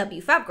the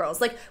Wfabb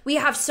girls. Like, we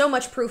have so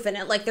much proof in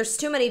it. Like, there's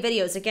too many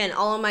videos. Again,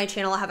 all on my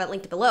channel, I'll have it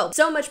linked below.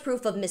 So much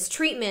proof of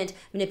mistreatment,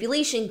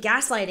 manipulation,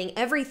 gaslighting,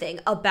 everything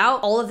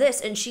about all of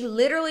this. And she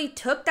literally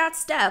took that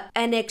step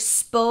and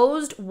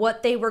exposed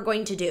what they were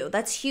going to do.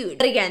 That's huge.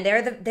 But again,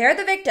 they're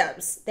the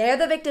victims. They're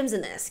the victims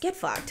in this. Get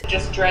fucked.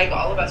 just drag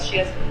all of us. She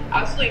has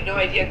absolutely no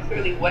idea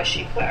clearly what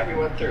she put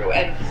everyone through.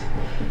 And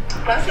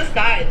us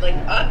aside, like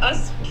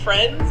us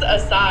friends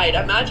aside,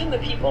 imagine the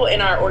people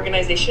in our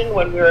organization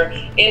when we were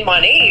in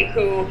Monat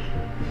who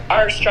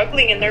are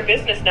struggling in their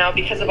business now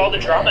because of all the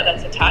drama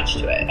that's attached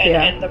to it,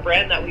 and the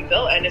brand that we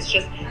built. And it's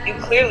just, you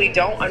clearly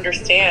don't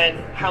understand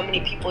how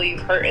many people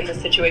you've hurt in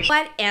this situation.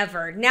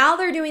 Whatever. Now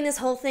they're doing this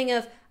whole thing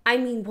of, I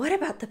mean, what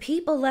about the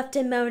people left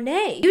in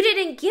Monat? You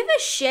didn't give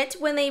a shit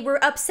when they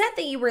were upset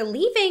that you were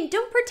leaving.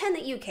 Don't pretend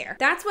that you care.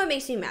 That's what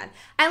makes me mad.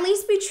 At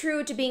least be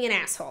true to being an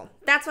asshole.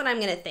 That's what I'm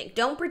gonna think.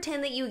 Don't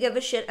pretend that you give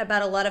a shit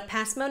about a lot of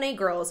past Monat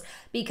girls,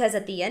 because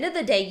at the end of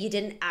the day, you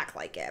didn't act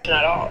like it.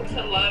 Not at all.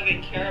 To love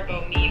and care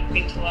about me, you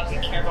claim to love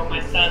and care about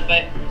my son,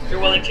 but you're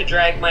willing to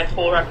drag my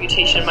whole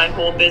reputation, my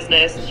whole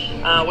business,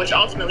 which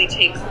ultimately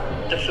takes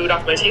the food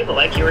off my table,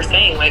 like you were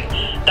saying. Like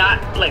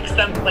that, like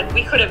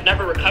we could have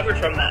never recovered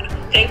from that.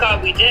 Thank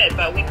God we did,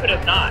 but we could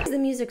have not. Why is the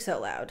music so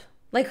loud?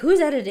 Like, who's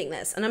editing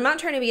this? And I'm not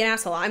trying to be an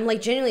asshole. I'm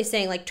like genuinely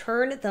saying, like,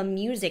 turn the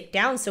music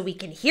down so we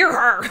can hear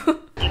her.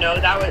 You know,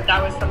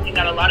 that was something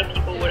that a lot of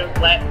people would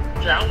have let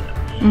drown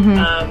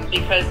them.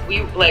 Because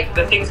we, like,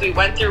 the things we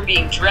went through,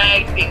 being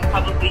dragged, being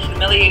publicly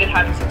humiliated,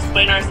 having to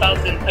explain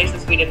ourselves in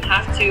places we didn't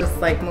have to. Just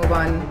like move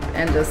on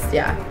and just,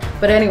 yeah.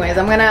 But anyways,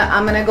 I'm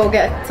gonna go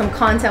get some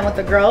content with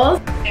the girls.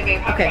 Hey, babe,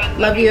 have Okay, fun.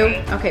 love you.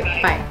 Guys. Okay,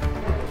 bye.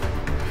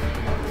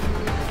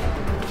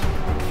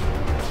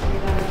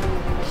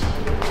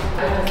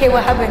 Okay,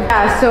 what happened?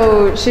 Yeah,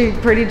 so she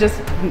pretty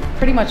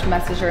much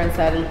messaged her and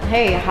said,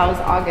 hey, how's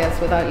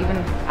August, without even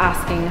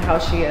asking how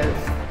she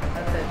is.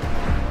 That's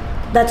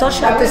it. That's all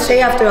she had to say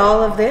after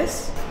all of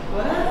this?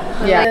 What?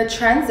 Yeah. The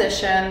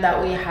transition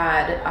that we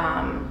had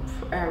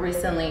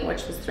recently,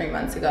 which was 3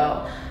 months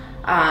ago,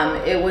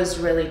 it was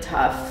really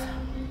tough.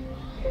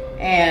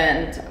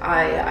 And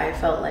I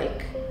felt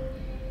like,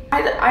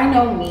 I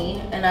know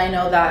me, and I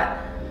know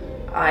that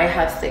I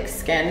have thick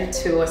skin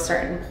to a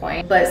certain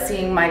point, but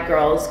seeing my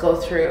girls go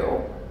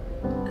through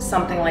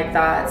something like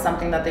that,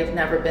 something that they've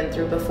never been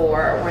through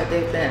before, where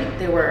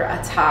they were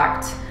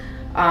attacked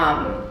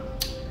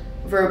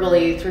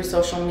verbally through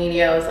social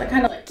media, it was like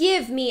kind of like,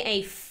 Give me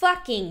a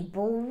fucking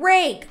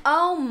break.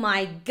 Oh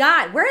my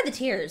God. Where are the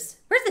tears?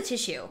 Where's the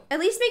tissue?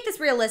 At least make this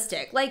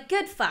realistic. Like,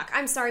 good fuck.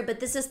 I'm sorry, but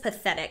this is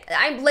pathetic.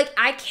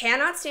 I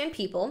cannot stand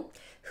people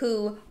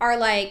who are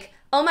like,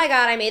 oh my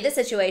God, I made this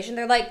situation.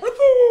 They're like,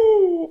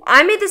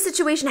 I made this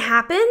situation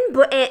happen,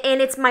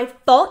 and it's my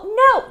fault.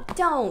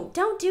 No,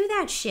 don't do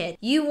that shit.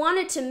 You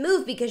wanted to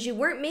move because you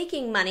weren't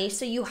making money,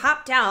 so you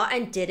hopped out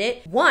and did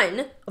it.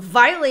 One,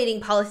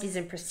 violating policies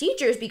and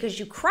procedures because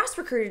you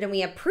cross-recruited, and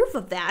we have proof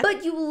of that.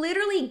 But you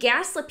literally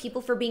gaslit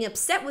people for being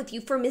upset with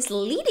you for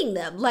misleading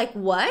them. Like,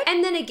 what?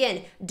 And then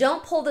again,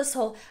 don't pull this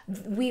whole,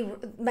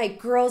 my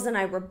girls and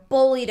I were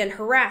bullied and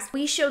harassed.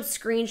 We showed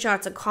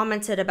screenshots and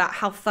commented about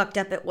how fucked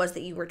up it was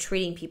that you were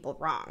treating people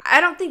wrong. I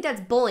don't think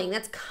that's bullying.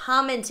 That's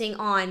commenting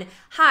on,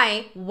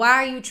 hi, why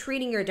are you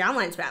treating your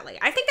downlines badly?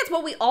 I think that's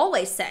what we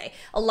always say.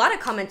 A lot of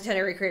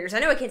commentary creators, I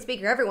know I can't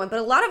speak for everyone, but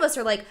a lot of us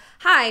are like,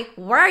 hi,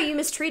 why are you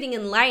mistreating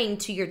and lying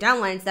to your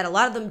downlines that a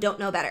lot of them don't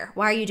know better?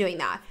 Why are you doing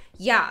that?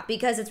 Yeah,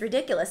 because it's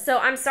ridiculous. So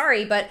I'm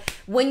sorry, but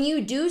when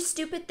you do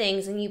stupid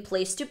things and you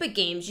play stupid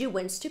games, you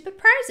win stupid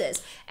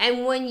prizes.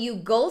 And when you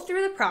go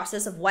through the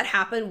process of what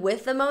happened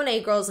with the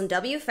Monet girls and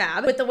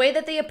Wfabb, with the way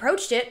that they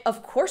approached it,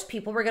 of course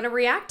people were going to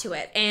react to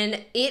it.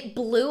 And it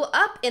blew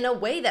up in a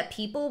way that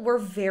people were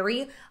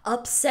very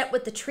upset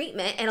with the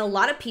treatment. And a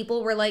lot of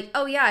people were like,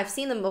 oh yeah, I've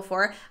seen them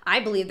before. I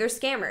believe they're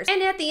scammers.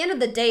 And at the end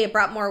of the day, it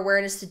brought more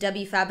awareness to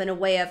Wfabb in a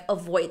way of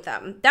avoid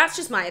them. That's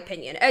just my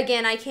opinion.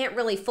 Again, I can't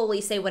really fully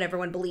say what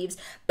everyone believes,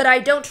 but I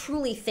don't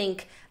truly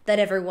think that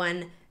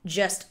everyone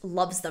just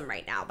loves them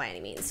right now by any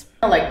means.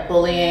 Like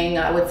bullying,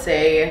 I would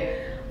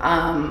say,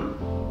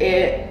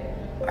 it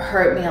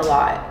hurt me a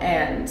lot,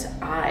 and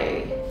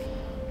I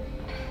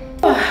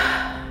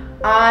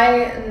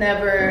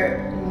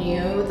never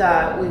knew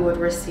that we would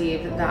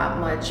receive that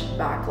much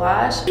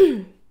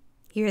backlash.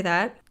 Hear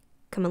that?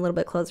 Come a little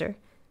bit closer.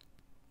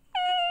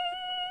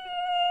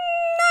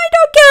 I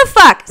don't give a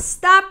fuck.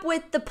 Stop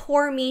with the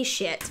poor me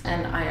shit.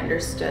 And I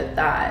understood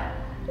that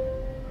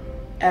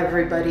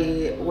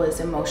everybody was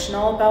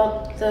emotional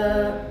about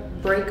the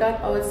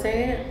breakup, I would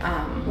say.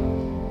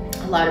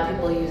 A lot of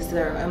people use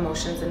their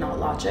emotions and not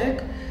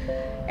logic.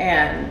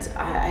 And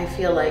I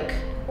feel like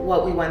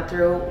what we went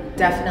through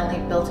definitely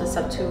built us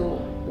up to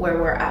where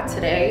we're at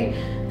today.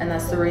 And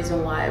that's the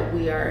reason why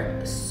we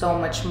are so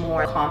much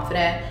more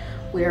confident.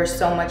 We are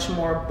so much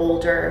more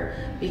bolder,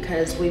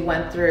 because we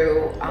went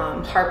through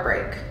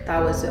heartbreak. That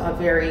was a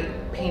very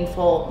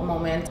painful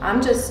moment. I'm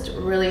just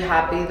really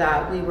happy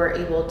that we were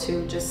able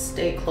to just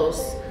stay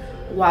close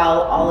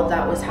while all of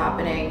that was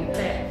happening.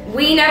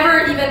 We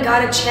never even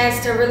got a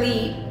chance to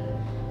really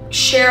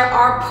share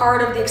our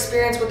part of the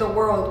experience with the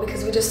world,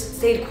 because we just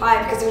stayed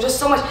quiet, because there was just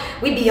so much.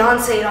 We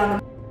Beyonce'd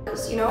on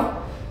the, you know?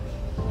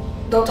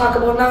 Don't talk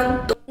about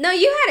none. No,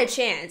 you had a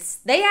chance.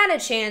 They had a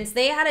chance.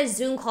 They had a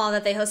Zoom call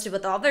that they hosted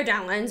with all their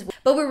downlines,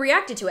 but we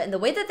reacted to it, and the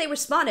way that they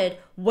responded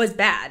was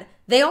bad.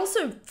 They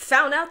also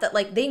found out that,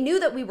 like, they knew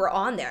that we were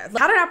on there. They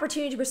had an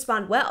opportunity to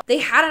respond well. They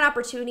had an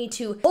opportunity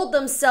to hold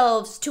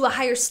themselves to a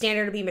higher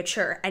standard to be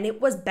mature, and it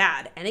was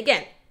bad. And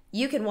again,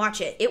 you can watch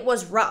it. It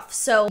was rough.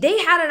 So they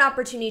had an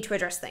opportunity to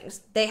address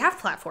things. They have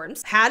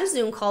platforms, had a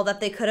Zoom call that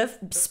they could have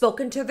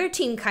spoken to their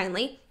team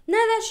kindly. None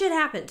of that shit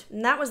happened,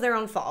 and that was their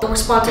own fault.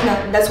 Respond to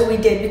that. That's what we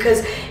did,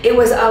 because it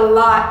was a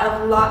lot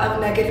of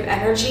negative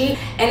energy,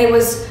 and it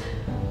was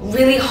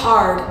really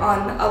hard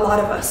on a lot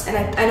of us. And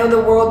I know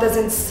the world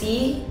doesn't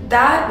see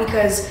that,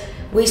 because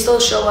we still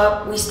show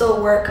up, we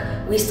still work,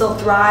 we still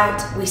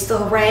thrived, we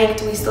still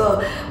ranked, we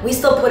still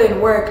put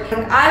in work.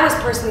 And I was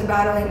personally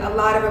battling a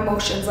lot of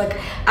emotions. Like,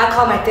 I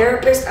called my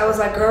therapist. I was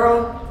like,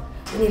 girl,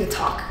 we need to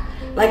talk.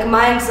 Like,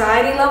 my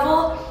anxiety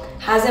level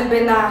hasn't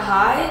been that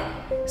high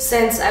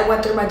since I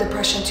went through my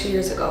depression 2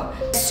 years ago.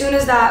 As soon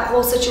as that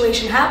whole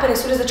situation happened,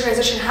 as soon as the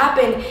transition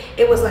happened,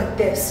 it was like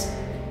this.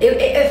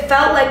 It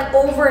felt like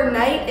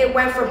overnight it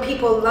went from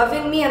people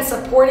loving me and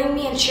supporting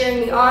me and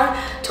cheering me on,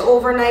 to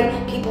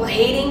overnight people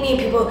hating me,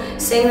 people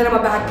saying that I'm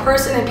a bad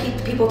person,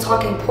 and people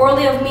talking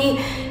poorly of me.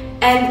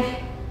 And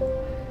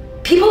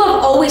people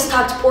have always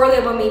talked poorly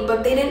about me,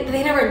 but they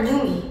never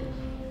knew me.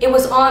 It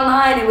was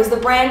online, it was the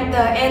brand, the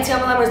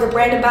anti-MLMers, the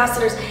brand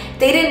ambassadors.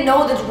 They didn't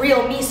know the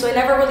real me, so it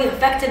never really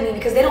affected me,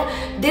 because they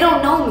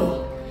don't know me.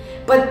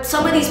 But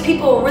some of these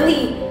people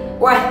really,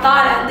 or I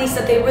thought at least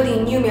that they really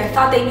knew me. I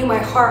thought they knew my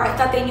heart. I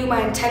thought they knew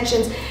my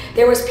intentions.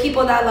 There was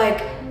people that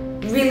like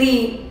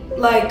really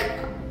like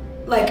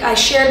I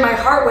shared my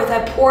heart with.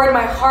 I poured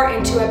my heart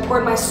into, I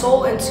poured my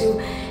soul into,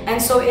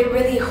 and so it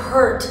really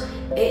hurt.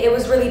 It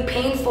was really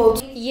painful.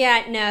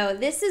 Yeah, no,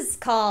 this is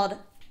called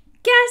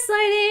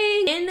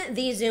gaslighting. In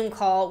the Zoom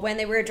call, when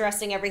they were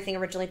addressing everything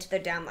originally to their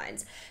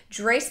downlines,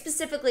 Dre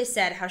specifically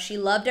said how she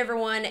loved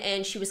everyone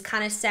and she was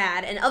kind of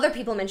sad, and other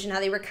people mentioned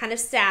how they were kind of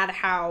sad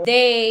how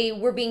they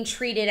were being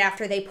treated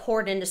after they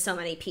poured into so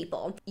many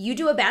people. You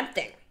do a bad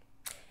thing,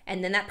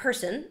 and then that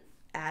person,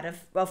 out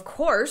of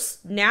course,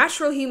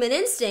 natural human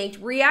instinct,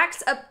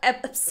 reacts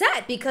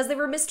upset because they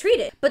were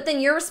mistreated. But then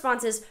your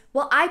response is,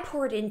 well, I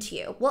poured into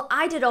you. Well,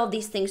 I did all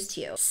these things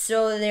to you.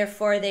 So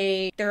therefore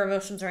their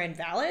emotions are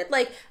invalid.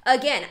 Like,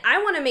 again, I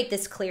want to make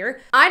this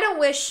clear. I don't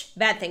wish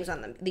bad things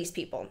on these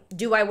people.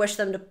 Do I wish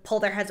them to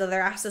pull their heads out of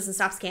their asses and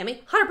stop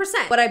scamming?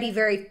 100%. Would I be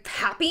very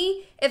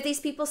happy if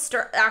these people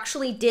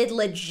actually did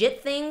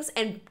legit things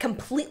and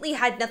completely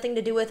had nothing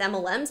to do with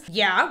MLMs?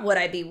 Yeah. Would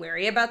I be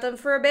wary about them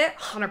for a bit?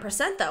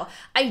 100% though.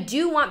 I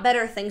do want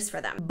better things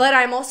for them, but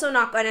I'm also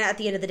not gonna, at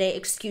the end of the day,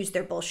 excuse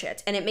their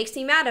bullshit. And it makes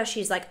me mad how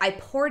she's like, I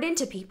poured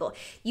into people.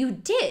 You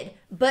did,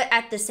 but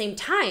at the same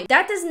time,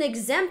 that doesn't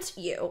exempt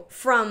you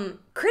from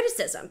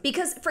criticism.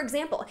 Because, for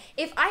example,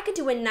 if I could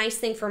do a nice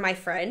thing for my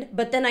friend,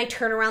 but then I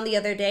turn around the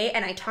other day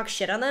and I talk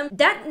shit on them,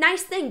 that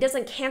nice thing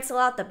doesn't cancel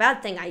out the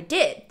bad thing I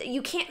did.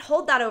 You can't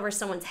hold that over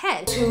someone's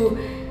head. To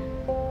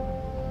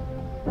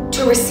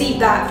receive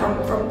that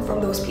from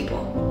those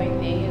people. My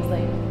thing is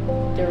like,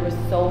 there was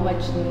so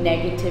much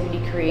negativity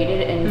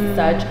created in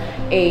such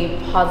a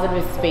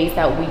positive space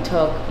that we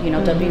took, you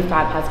know,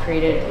 Wfabb has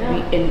created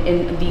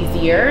in these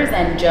years,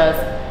 and just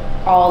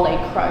all like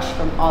crushed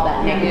from all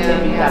that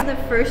negativity. That was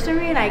the first to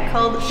me, and I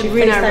called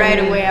Sabrina right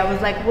away. I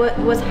was like,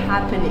 what's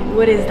happening?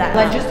 What is that?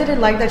 I just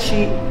didn't like that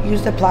she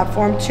used the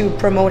platform to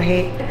promote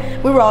hate.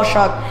 We were all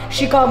shocked.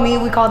 She called me,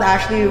 we called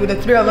Ashley,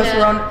 the three of us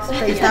were on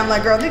FaceTime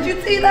like, girl, did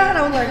you see that?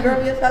 I was like,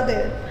 girl, yes I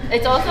did.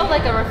 It's also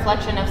like a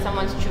reflection of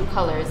someone's true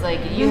colors. Like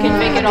you can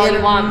fake it all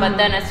you want, but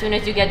then as soon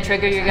as you get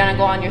triggered, you're gonna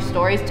go on your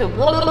stories to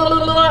blah, blah,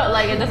 blah, blah.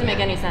 Like it doesn't make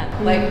any sense.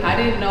 Like I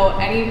didn't know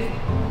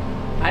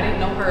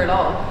her at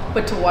all,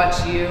 but to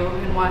watch you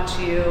and watch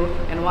you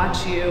and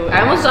watch you.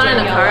 I almost got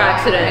in a car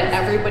accident. And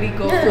everybody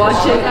go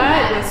watching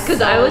that because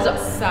I was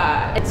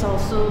sad. It's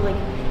also like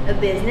a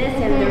business,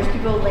 and there's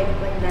people like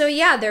that. So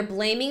yeah, they're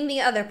blaming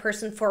the other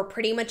person for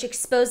pretty much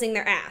exposing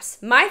their ass.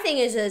 My thing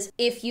is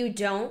if you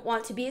don't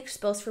want to be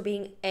exposed for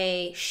being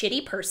a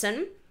shitty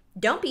person,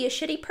 don't be a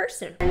shitty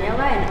person. Daniela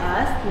and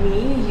us,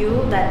 me, you,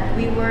 that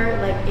we were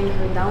like in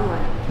her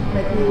downline.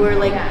 Like we were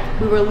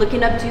like we were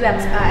looking up to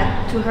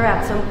her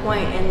at some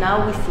point, and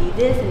now we see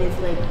this, and it's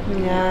like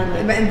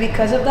and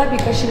because of that,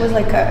 because she was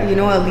like a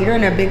leader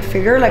and a big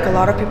figure, like a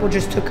lot of people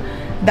just took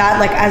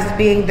that like as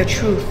being the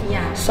truth.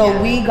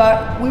 So we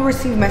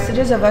received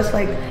messages of us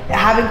like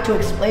having to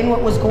explain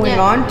what was going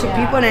on to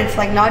people, and it's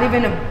like not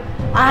even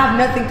I have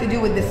nothing to do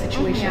with this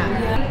situation.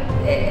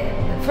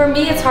 For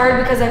me, it's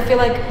hard because I feel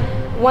like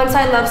once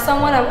I love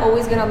someone, I'm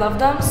always gonna love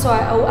them. So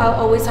I'll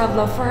always have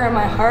love for her in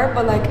my heart,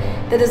 but like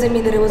that doesn't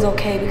mean that it was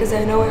okay, because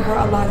I know it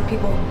hurt a lot of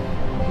people.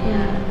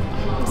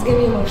 It's getting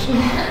me emotional.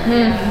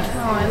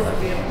 Oh, I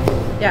love you.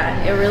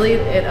 Yeah,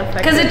 it affected.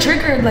 Because it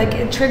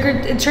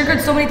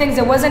triggered so many things.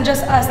 It wasn't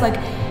just us. Like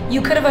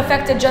you could have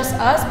affected just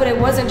us, but it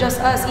wasn't just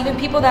us. Even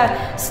people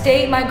that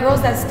stayed, my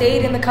girls that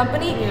stayed in the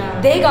company,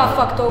 they got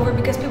fucked over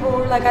because people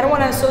were like, I don't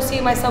want to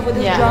associate myself with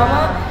this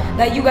drama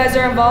that you guys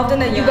are involved in,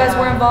 that you guys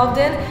were involved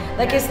in.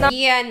 Like it's not.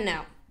 Yeah,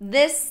 no.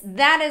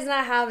 That is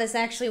not how this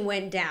actually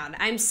went down.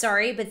 I'm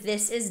sorry, but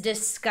this is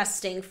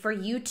disgusting for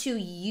you to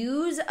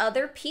use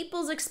other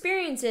people's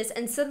experiences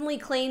and suddenly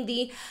claim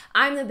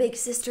I'm the big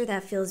sister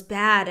that feels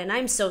bad and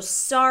I'm so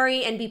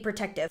sorry and be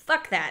protective.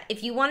 Fuck that.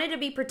 If you wanted to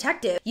be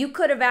protective, you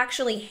could have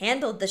actually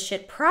handled the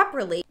shit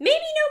properly.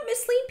 Maybe don't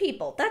mislead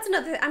people. That's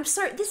another, I'm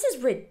sorry, this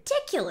is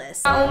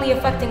ridiculous. Not only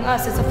affecting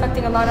us, it's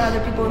affecting a lot of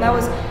other people, and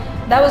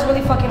that was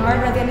really fucking hard.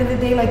 But at the end of the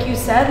day, like you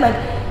said,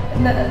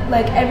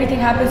 like everything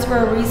happens for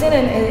a reason,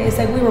 and it's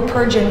like we were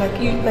purging,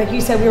 like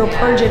you said, we were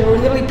purging. We were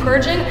literally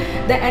purging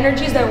the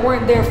energies that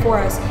weren't there for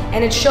us,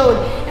 and it showed.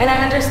 And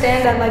I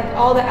understand that like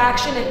all the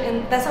action,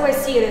 and that's how I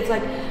see it. It's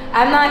like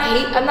I'm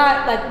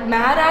not like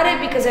mad at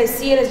it, because I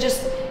see it as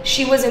just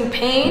she was in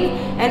pain,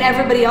 and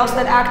everybody else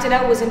that acted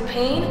out was in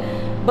pain.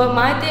 But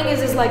my thing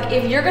is like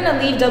if you're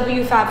gonna leave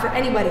Wfabb, for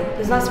anybody,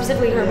 it's not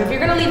specifically her, but if you're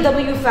gonna leave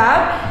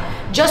Wfabb,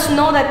 just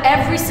know that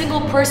every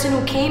single person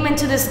who came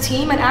into this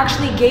team and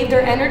actually gave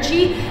their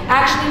energy,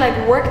 actually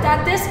like worked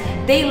at this,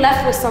 they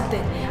left with something.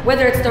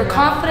 Whether it's their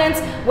confidence,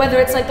 whether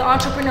it's like the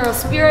entrepreneurial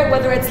spirit,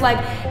 whether it's like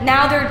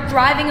now they're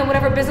thriving in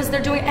whatever business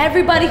they're doing.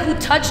 Everybody who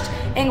touched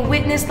and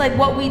witnessed like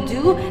what we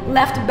do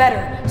left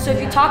better. So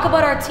if you talk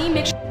about our team,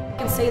 make sure you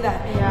can say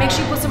that. Make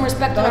sure you put some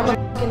respect on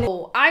our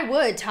I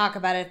would talk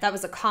about it if that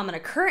was a common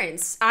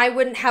occurrence. I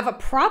wouldn't have a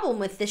problem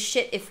with this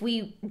shit if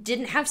we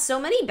didn't have so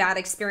many bad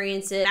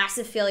experiences,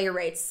 massive failure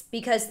rates,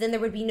 because then there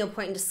would be no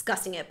point in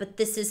discussing it. But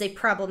this is a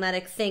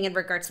problematic thing in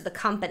regards to the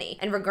company,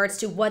 in regards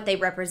to what they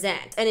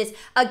represent. And it's,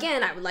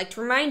 again, I would like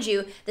to remind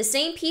you, the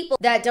same people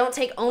that don't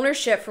take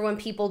ownership for when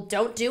people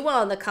don't do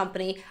well in the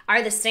company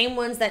are the same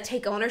ones that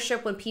take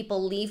ownership when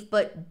people leave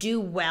but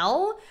do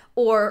well,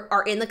 or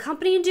are in the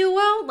company and do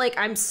well. Like,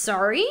 I'm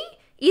sorry.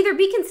 Either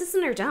be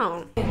consistent or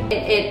don't.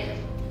 It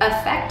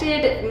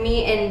affected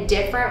me in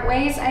different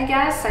ways, I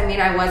guess. I mean,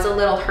 I was a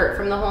little hurt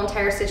from the whole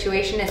entire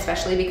situation,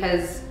 especially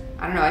because,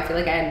 I don't know, I feel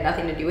like I had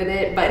nothing to do with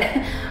it,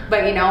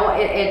 but you know,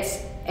 it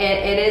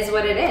is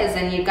what it is,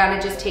 and you've got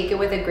to just take it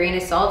with a grain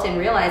of salt and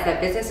realize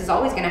that business is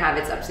always going to have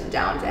its ups and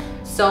downs.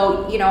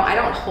 So, you know, I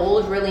don't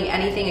hold really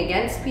anything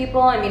against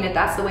people. I mean, if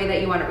that's the way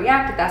that you want to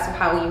react, if that's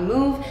how you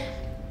move,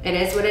 it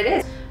is what it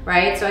is,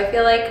 right? So I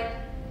feel like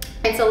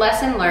it's a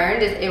lesson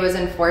learned. It was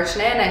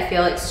unfortunate, and I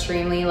feel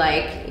extremely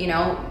like, you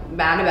know,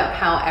 bad about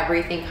how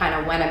everything kind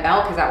of went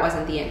about, because that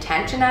wasn't the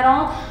intention at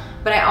all.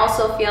 But I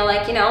also feel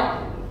like, you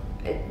know,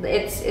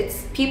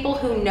 it's people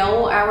who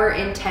know our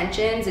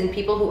intentions and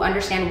people who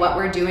understand what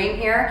we're doing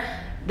here,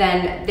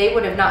 then they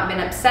would have not been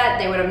upset,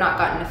 they would have not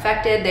gotten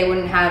affected, they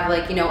wouldn't have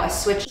like, you know, a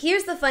switch.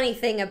 Here's the funny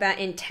thing about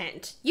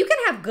intent. You can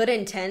have good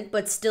intent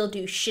but still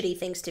do shitty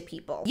things to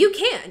people. You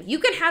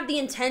can have the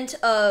intent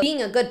of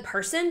being a good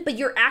person, but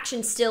your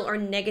actions still are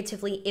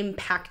negatively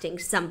impacting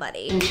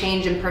somebody. And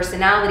change in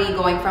personality,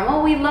 going from,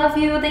 oh, we love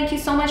you, thank you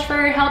so much for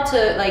your help,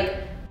 to like,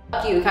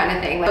 fuck you kind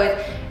of thing. So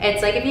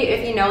it's like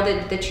if you know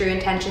the true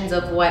intentions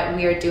of what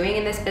we are doing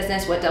in this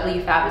business, what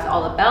Wfabb is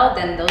all about,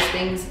 then those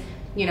things,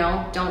 you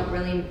know, don't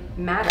really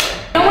matter.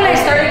 You know, when I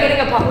started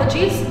getting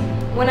apologies,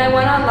 when I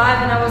went on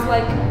live and I was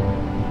like,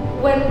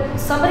 when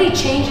somebody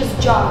changes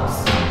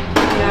jobs,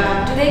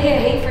 do they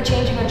get hate for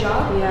changing a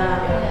job?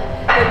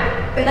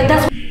 Yeah. Like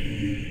that's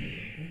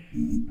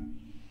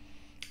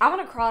I want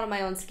to crawl out of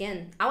my own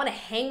skin. I want to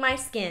hang my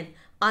skin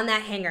on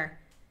that hanger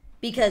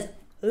because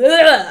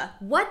ugh.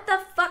 What the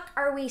fuck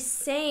are we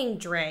saying,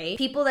 Dre?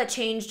 People that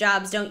change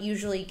jobs don't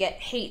usually get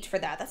hate for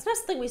that. That's not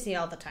something we see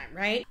all the time,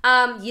 right?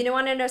 You don't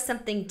want to know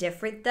something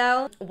different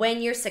though?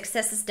 When your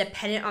success is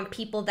dependent on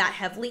people that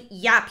heavily,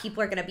 yeah,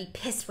 people are gonna be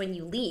pissed when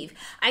you leave.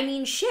 I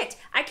mean, shit,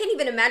 I can't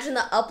even imagine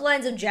the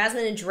uplines of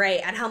Jasmine and Dre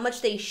and how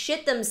much they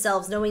shit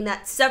themselves knowing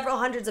that several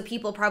hundreds of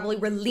people probably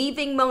were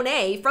leaving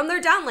Monet from their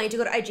downline to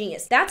go to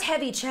igenius. That's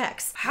heavy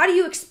checks. How do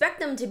you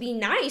expect them to be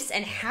nice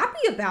and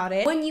happy about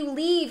it when you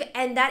leave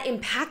and that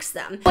impacts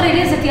them? What it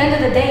is at the end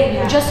of the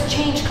day, you just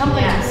change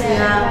companies.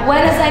 Yeah.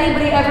 When has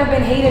anybody ever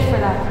been hated for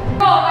that?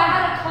 Bro, I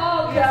had a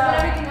call because when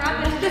everything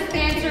happened, just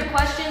answer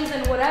questions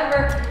and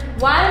whatever.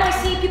 Why am I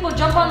seeing people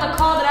jump on the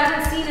call that I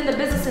haven't seen in the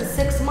business in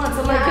 6 months?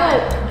 I'm like,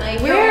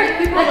 yo, you're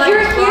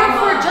here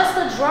for just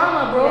the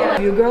drama, bro.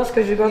 Yeah. You girls,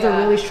 because you girls are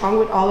really strong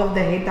with all of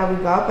the hate that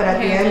we got, but at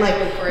the end, like,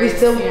 we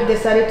still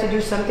decided to do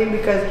something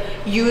because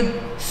you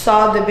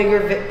saw the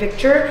bigger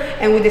picture,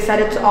 and we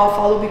decided to all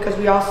follow because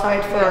we all saw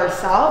it for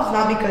ourselves,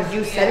 not because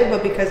you said it,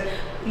 but because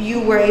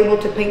you were able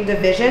to paint the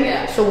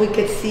vision so we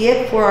could see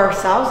it for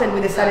ourselves, and we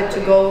decided to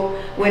go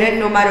with it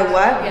no matter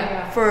what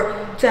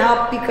to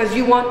help, because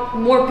you want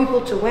more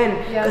people to win,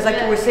 because like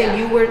you were saying,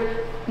 you were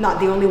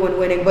not the only one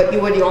winning, but you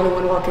were the only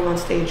one walking on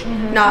stage.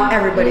 Not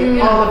everybody.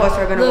 All of us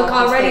are gonna walk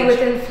on stage. Look, already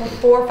within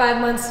 4 or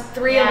 5 months,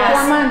 3 of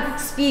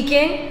us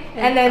speaking,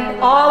 and then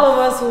all of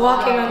us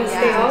walking on the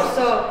stage.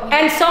 So,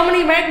 and so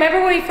many,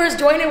 remember when we first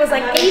joined, it was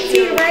like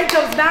 18 rank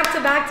ups back to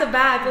back to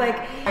back. Like,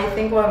 I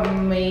think what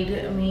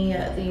made me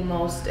the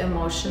most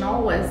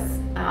emotional was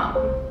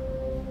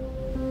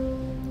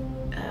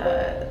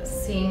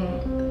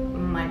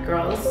seeing my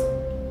girls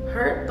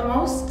hurt the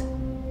most,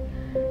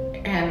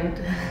 and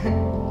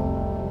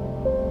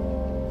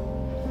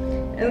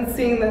and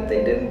seeing that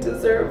they didn't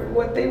deserve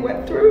what they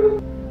went through.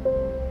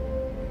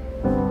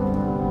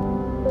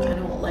 I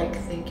don't like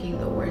thinking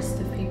the worst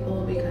of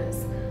people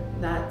because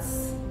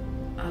that's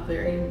a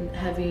very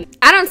heavy...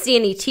 I don't see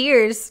any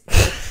tears.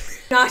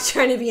 Not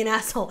trying to be an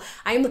asshole.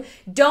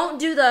 Don't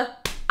do the,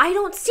 I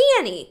don't see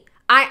any.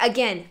 I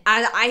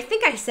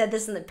think I said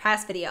this in the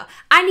past video.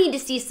 I need to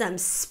see some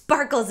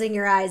sparkles in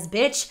your eyes,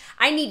 bitch.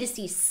 I need to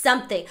see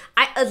something.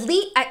 At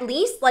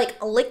least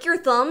like lick your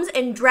thumbs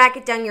and drag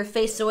it down your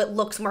face so it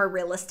looks more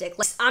realistic.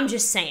 Like, I'm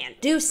just saying,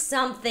 do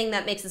something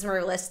that makes this more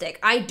realistic.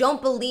 I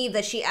don't believe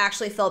that she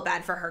actually felt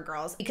bad for her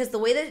girls, because the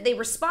way that they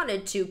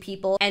responded to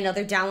people and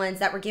other downlines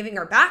that were giving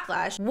her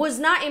backlash was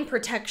not in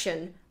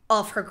protection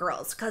of her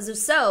girls, because if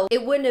so,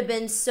 it wouldn't have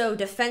been so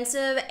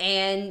defensive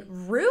and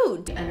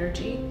rude.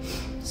 Energy.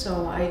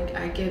 So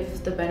I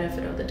give the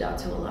benefit of the doubt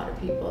to a lot of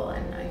people,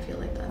 and I feel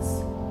like that's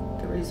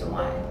the reason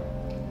why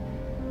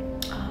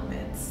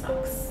it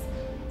sucks.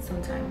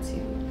 Sometimes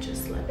you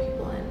just let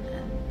people in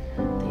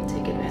and they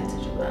take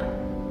advantage of that.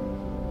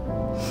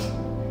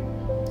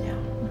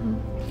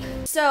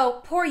 Yeah.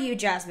 So poor you,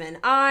 Jasmine.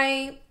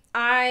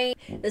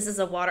 This is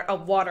a water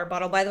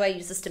bottle. By the way, I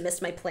use this to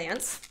mist my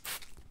plants.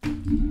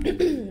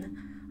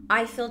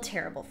 I feel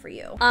terrible for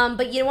you.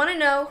 But you want to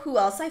know who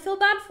else I feel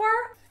bad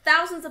for?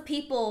 Thousands of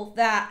people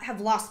that have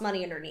lost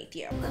money underneath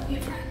you. love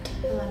you, friend.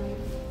 I love you.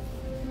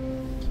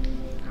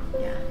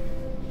 Yeah.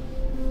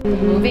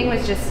 Moving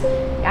was just,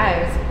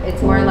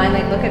 it's more in line,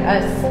 like, look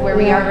at us, where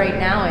we are right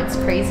now. It's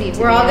crazy to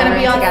We're all gonna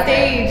be on together.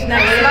 stage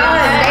next month.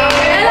 I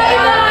love you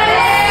guys!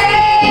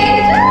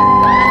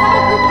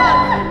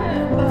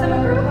 Let's have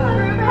a group hug.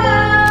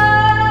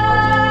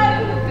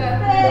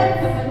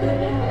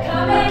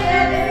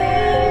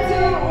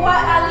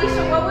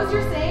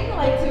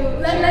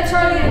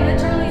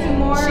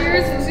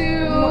 Cheers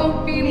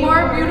to be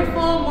more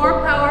beautiful,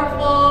 more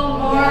powerful,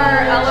 more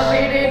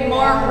elevated,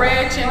 more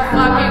rich, and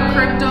fucking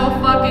crypto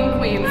fucking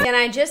queens. Can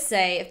I just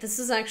say, if this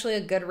was actually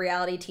a good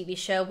reality TV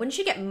show, wouldn't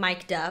you get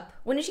mic'd up?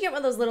 Wouldn't you get one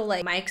of those little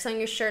like mics on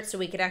your shirt so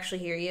we could actually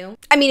hear you?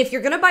 I mean, if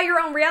you're gonna buy your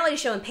own reality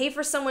show and pay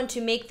for someone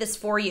to make this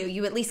for you,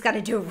 you at least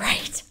gotta do it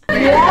right.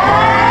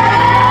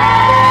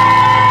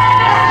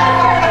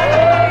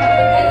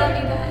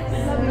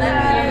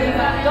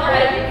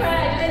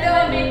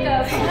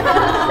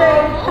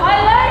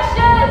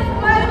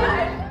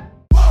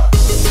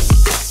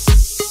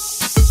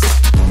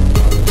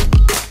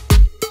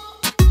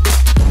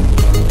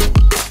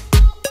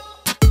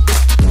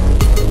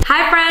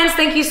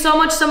 Thank you so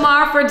much,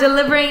 Samar, for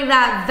delivering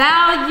that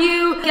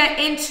value. Get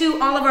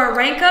into all of our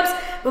rank ups.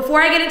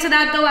 Before I get into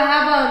that though, I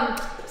have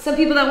some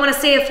people that want to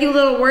say a few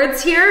little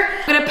words here.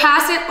 I'm gonna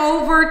pass it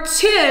over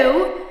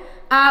to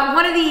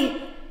one of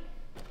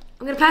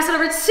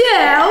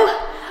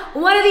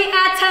the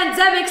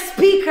academic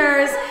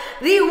speakers,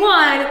 the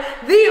one,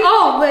 the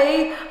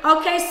only,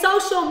 okay,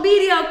 social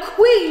media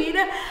queen,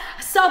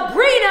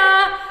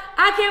 Sabrina.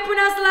 I can't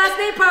pronounce the last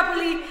name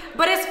properly,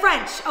 but it's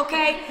French,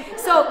 okay?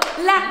 So,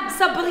 La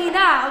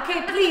Sabrina,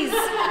 okay, please.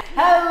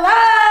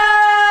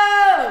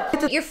 Hello!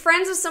 You're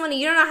friends with someone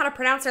and you don't know how to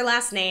pronounce their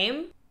last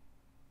name?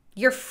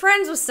 You're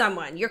friends with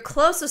someone, you're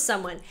close with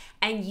someone,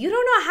 and you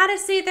don't know how to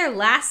say their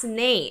last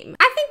name.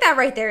 I think that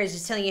right there is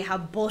just telling you how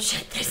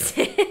bullshit this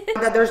is.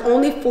 That there's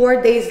only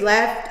 4 days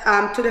left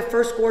to the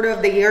first quarter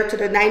of the year, to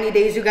the 90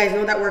 days. You guys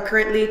know that we're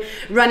currently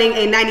running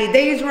a 90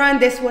 days run.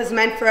 This was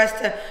meant for us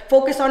to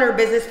focus on our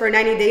business for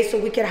 90 days so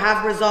we could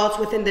have results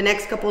within the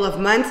next couple of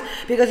months,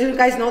 because you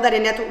guys know that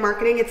in network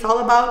marketing, it's all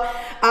about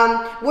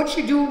what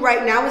you do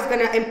right now is going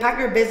to impact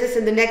your business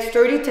in the next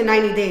 30 to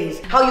 90 days.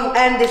 How you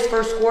end this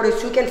first quarter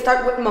so you can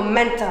start with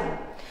momentum.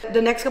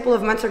 The next couple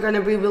of months are going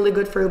to be really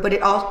good for you, but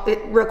it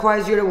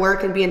requires you to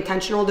work and be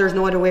intentional. There's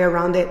no other way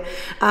around it.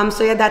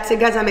 So yeah, that's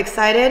it, guys. I'm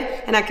excited,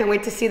 and I can't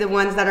wait to see the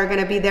ones that are going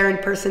to be there in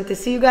person to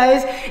see you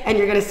guys, and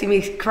you're going to see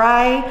me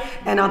cry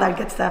and all that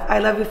good stuff. I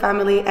love you,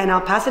 family, and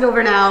I'll pass it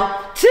over now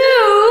to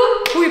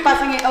who are we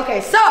passing it? Okay,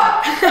 so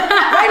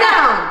right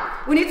now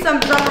we need some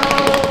drum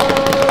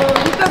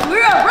rolls because we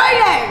are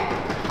bringing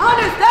on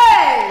the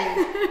stage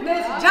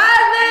Miss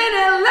Jasmine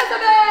and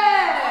Elizabeth.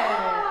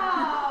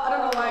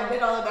 I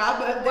did all of that,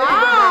 but wow.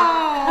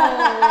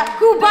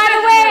 Who, by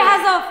the way,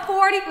 has a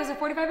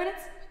 45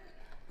 minutes?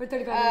 Or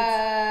 35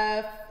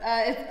 minutes?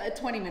 It's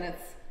 20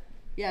 minutes.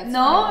 Yeah.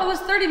 No, it was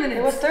 30 minutes.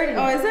 It was 30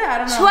 minutes. Oh, is it? I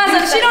don't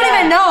know. She don't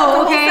even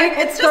know, okay?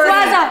 It's She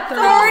has a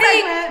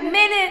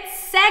 30-minute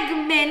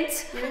segment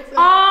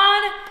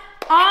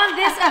on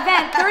this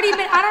event. 30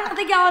 minutes. I don't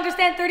think y'all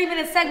understand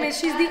 30-minute segment.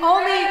 She's the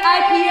only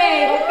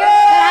IPA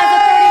that has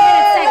a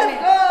 30-minute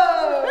segment.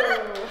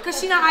 Because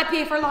she's not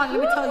IPA for long,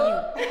 let me tell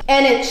you.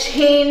 And it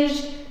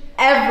changed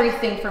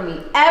everything for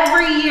me.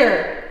 Every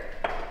year,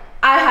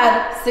 I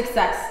had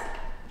success.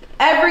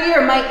 Every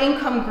year, my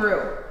income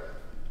grew.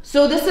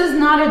 So this is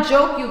not a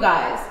joke, you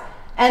guys.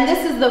 And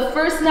this is the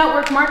first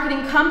network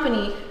marketing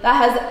company that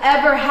has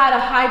ever had a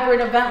hybrid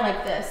event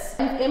like this.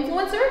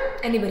 Influencer?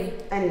 Anybody.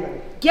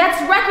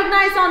 Gets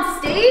recognized on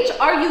stage?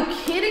 Are you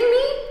kidding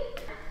me?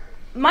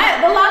 The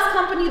last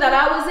company that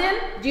I was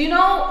in, do you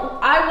know,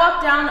 I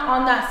walked down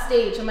on that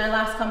stage in my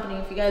last company.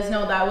 If you guys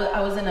know that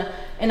I was in a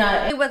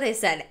what they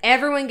said,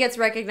 everyone gets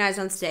recognized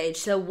on stage.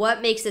 So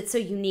what makes it so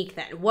unique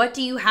then? What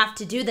do you have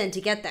to do then to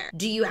get there?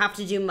 Do you have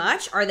to do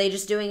much? Are they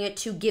just doing it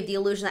to give the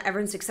illusion that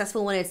everyone's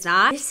successful when it's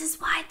not? This is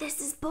why this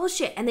is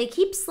bullshit. And they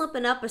keep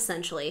slipping up,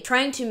 essentially,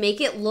 trying to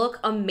make it look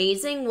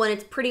amazing when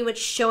it's pretty much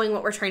showing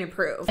what we're trying to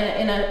prove.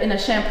 In a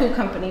shampoo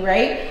company,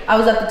 right? I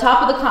was at the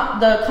top of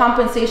the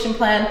compensation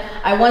plan.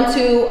 I went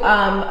to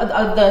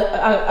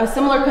a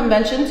similar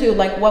convention to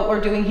like what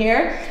we're doing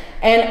here,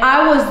 and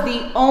I was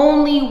the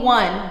only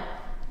one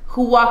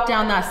who walked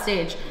down that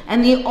stage.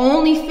 And the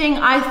only thing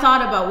I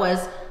thought about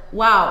was,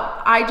 wow,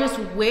 I just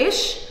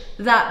wish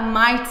that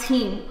my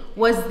team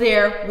was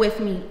there with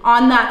me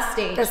on that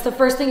stage. That's the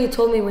first thing you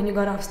told me when you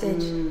got off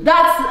stage.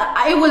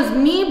 It was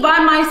me by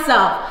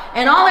myself.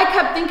 And all I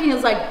kept thinking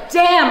is like,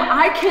 damn,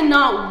 I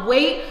cannot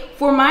wait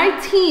for my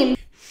team.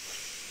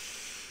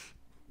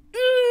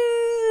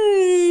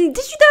 Did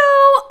you though?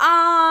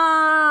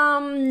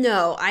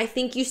 No. I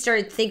think you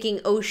started thinking,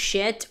 oh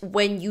shit,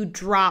 when you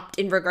dropped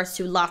in regards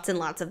to lots and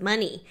lots of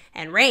money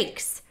and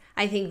ranks.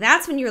 I think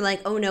that's when you're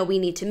like, oh no, we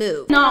need to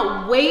move.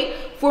 Not wait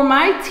for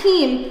my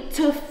team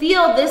to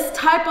feel this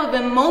type of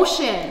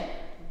emotion,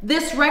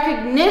 this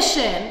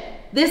recognition,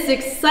 this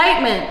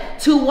excitement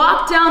to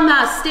walk down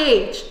that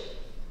stage.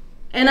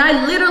 And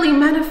I literally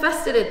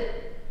manifested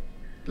it.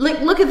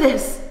 Like, look at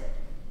this.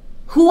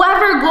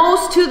 Whoever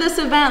goes to this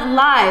event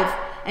live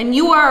and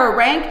you are a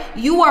rank,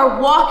 you are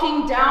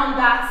walking down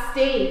that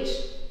stage.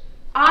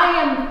 I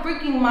am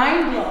freaking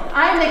mind blown.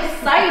 I am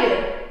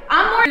excited.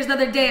 The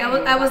other day,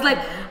 I was like,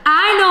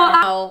 I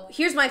know.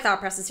 Here's my thought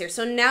process here.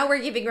 So now we're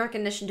giving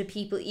recognition to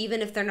people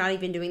even if they're not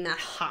even doing that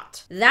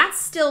hot. That's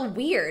still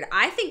weird.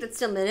 I think that's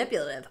still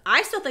manipulative.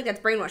 I still think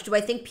that's brainwashed. Do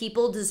I think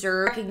people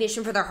deserve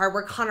recognition for their hard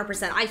work?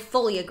 100%. I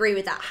fully agree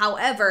with that.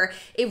 However,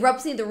 it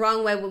rubs me the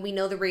wrong way when we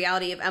know the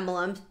reality of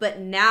MLMs, but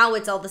now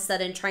it's all of a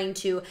sudden trying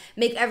to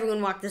make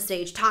everyone walk the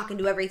stage, talk and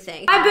do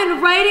everything. I've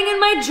been writing in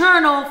my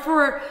journal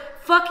for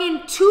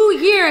fucking 2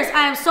 years.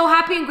 I am so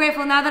happy and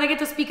grateful now that I get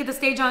to speak at the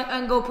stage on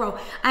GoPro.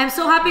 I am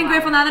so happy and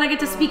grateful now that I get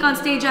to speak on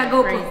stage at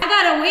GoPro. I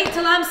gotta wait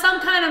till I'm some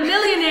kind of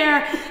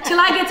millionaire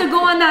till I get to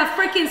go on that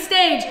freaking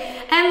stage.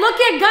 And look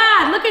at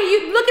God, look at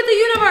you, look at the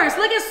universe,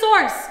 look at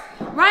Source,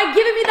 right?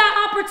 Giving me that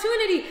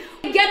opportunity.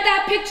 Get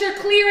that picture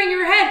clear in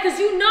your head,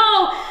 because you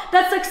know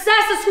that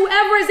success is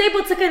whoever is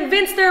able to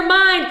convince their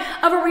mind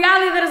of a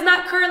reality that is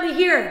not currently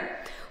here.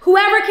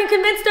 Whoever can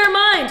convince their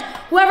mind,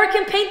 whoever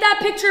can paint that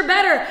picture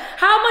better.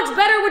 How much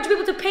better would you be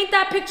able to paint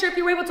that picture if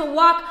you were able to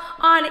walk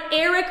on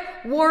Eric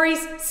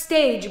Worre's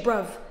stage,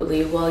 bruv?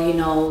 Well, you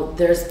know,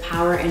 there's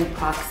power in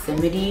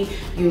proximity.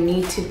 You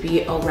need to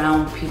be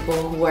around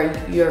people who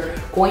you're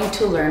going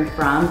to learn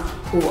from,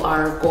 who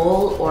are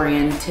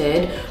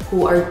goal-oriented,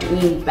 who are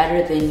doing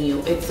better than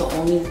you. It's the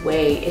only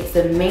way, it's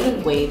the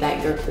main way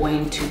that you're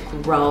going to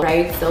grow,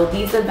 right? So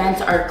these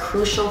events are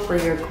crucial for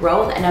your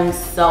growth, and I'm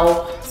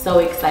so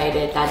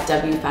excited that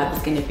Wfabb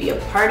is going to be a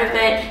part of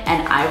it,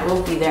 and I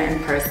will be there in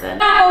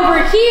person.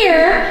 Over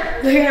here,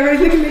 look at us,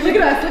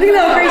 look at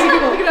those crazy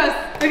people. Look at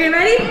us. Okay,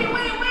 ready?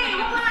 Wait,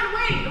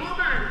 hold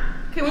on.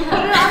 Can we put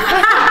it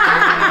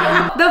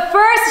on? The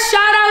first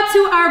shout out to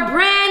our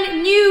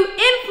brand new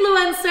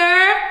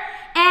influencer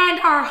and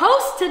our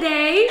host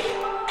today,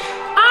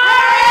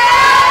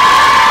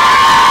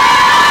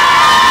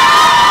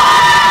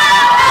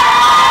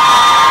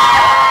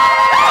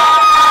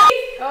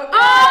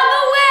 all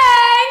the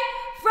way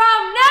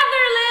from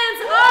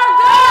Netherlands, our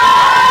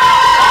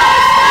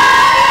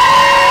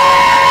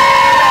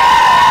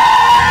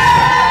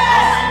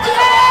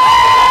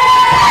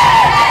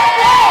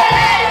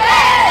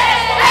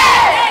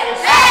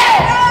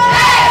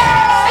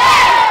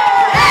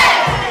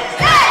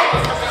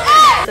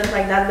stuff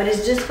like that, but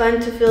it's just fun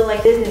to feel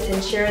like business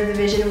and share the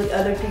vision with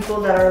other people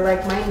that are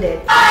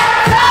like-minded.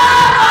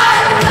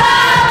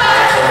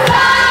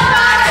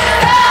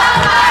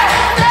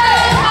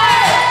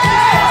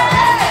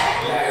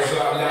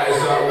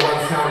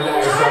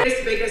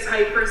 Biggest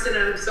hype person,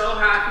 and I'm so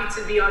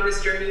happy to be on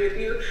this journey with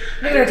you.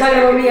 They're talking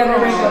about me on the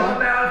radio.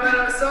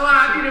 I'm so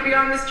happy to be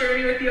on this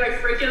journey with you. I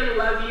freaking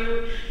love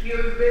you. You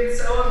have been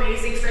so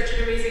amazing, such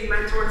an amazing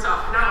mentor to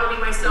not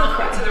only myself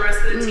but to the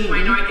rest of the team.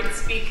 I know I can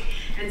speak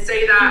and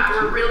say that.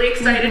 We're really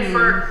excited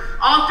for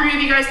all three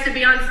of you guys to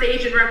be on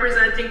stage and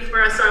representing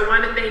for us. So I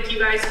want to thank you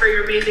guys for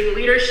your amazing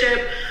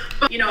leadership.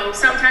 You know,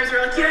 sometimes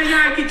we're like,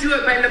 yeah, I could do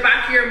it, but in the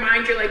back of your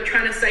mind, you're like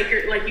trying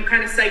to you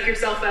kind of psych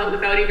yourself out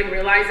without even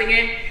realizing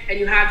it, and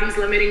you have these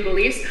limiting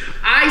beliefs.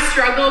 I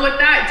struggle with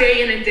that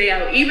day in and day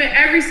out. Even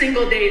every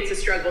single day, it's a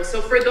struggle.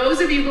 So for those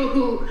of you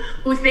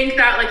who think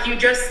that like you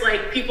just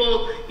like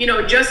people, you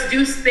know, just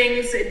do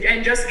things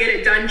and just get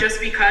it done just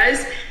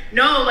because.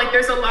 No, like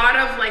there's a lot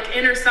of like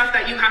inner stuff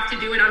that you have to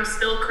do, and I'm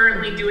still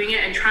currently doing it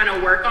and trying to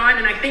work on.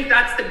 And I think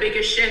that's the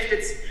biggest shift.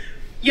 It's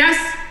yes,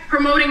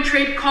 promoting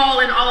trade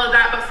call and all of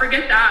that, but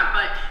forget that.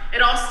 But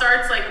it all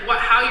starts like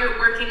how you're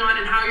working on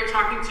and how you're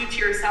talking to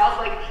yourself.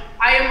 Like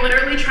I am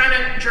literally trying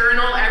to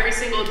journal every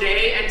single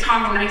day and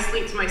talk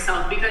nicely to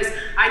myself, because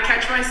I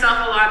catch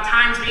myself a lot of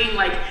times being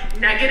like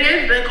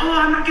negative, like, oh,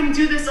 I'm not gonna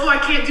do this, oh, I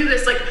can't do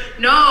this. Like,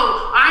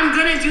 no, I'm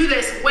gonna do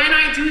this. When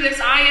I do this,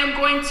 I am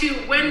going to,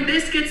 when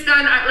this gets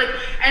done,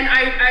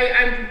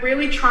 I'm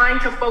really trying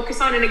to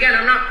focus on, and again,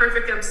 I'm not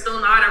perfect, I'm still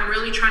not, I'm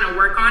really trying to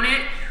work on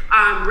it.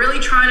 Really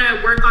trying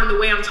to work on the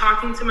way I'm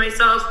talking to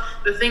myself,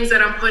 the things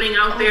that I'm putting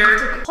out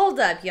there. Hold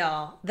up,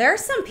 y'all. There are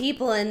some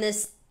people in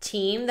this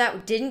team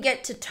that didn't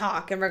get to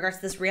talk in regards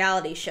to this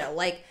reality show.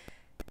 Like,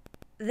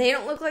 they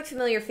don't look like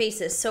familiar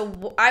faces.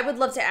 So I would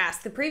love to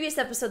ask, the previous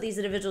episode, these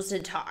individuals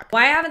did talk.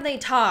 Why haven't they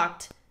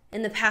talked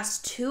in the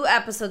past 2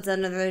 episodes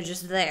and they're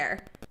just there?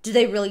 Do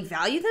they really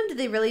value them? Do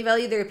they really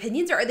value their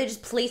opinions? Or are they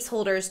just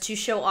placeholders to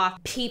show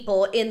off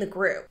people in the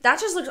group? That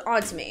just looks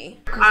odd to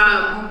me.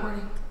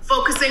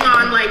 Focusing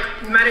on like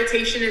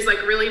meditation is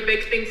like really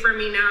big thing for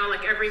me now.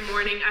 Like every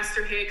morning,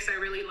 Esther Hicks, I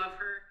really love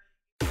her.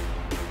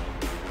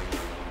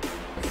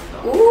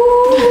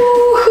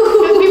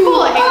 Because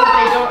people hate what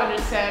they don't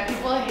understand.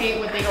 People hate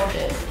what they don't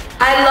get.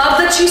 I love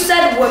that you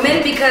said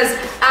women, because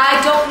I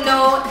don't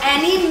know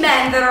any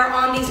men that are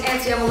on these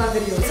anti-MLM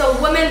videos. It's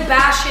a women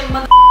bashing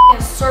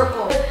motherfucking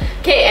circle.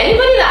 Okay,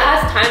 anybody that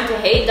has time to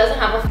hate doesn't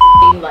have a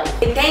f***ing life.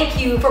 Thank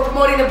you for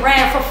promoting the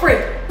brand for free.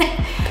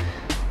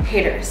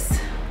 Haters.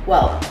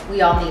 Well,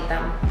 we all need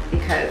them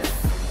because,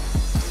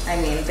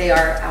 I mean, they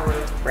are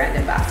our brand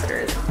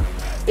ambassadors.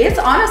 It's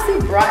honestly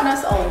brought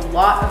us a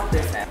lot of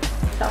business.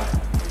 So,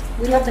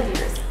 we love the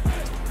haters.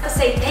 I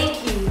say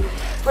thank you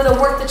for the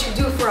work that you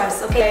do for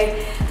us,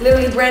 okay?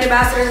 Literally brand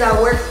ambassadors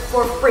that work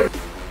for free.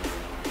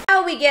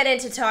 Now we get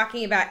into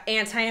talking about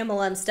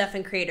anti-MLM stuff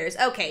and creators.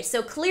 Okay,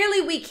 so clearly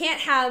we can't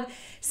have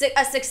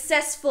a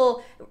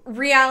successful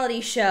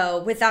reality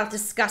show without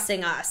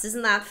discussing us.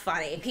 Isn't that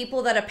funny?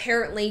 People that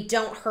apparently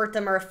don't hurt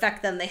them or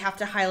affect them, they have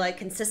to highlight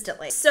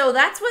consistently. So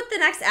that's what the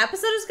next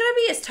episode is gonna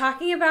be, is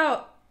talking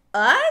about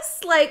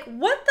us? Like,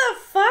 what the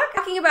fuck?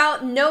 Talking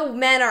about no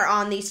men are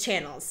on these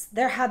channels.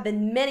 There have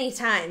been many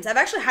times. I've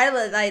actually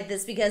highlighted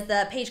this because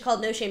the page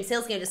called No Shame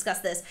Sales Game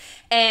discussed this,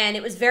 and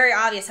it was very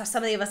obvious how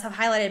some of us have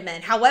highlighted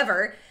men.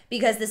 However,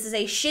 because this is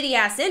a shitty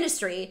ass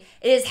industry,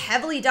 it is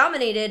heavily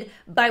dominated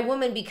by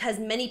women, because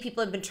many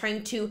people have been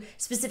trying to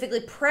specifically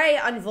prey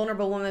on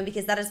vulnerable women,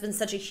 because that has been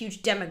such a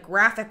huge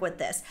demographic with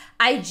this.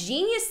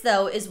 igenius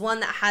though is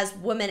one that has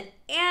women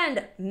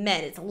and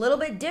men. It's a little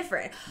bit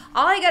different.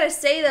 All I gotta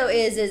say though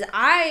is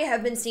I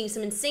have been seeing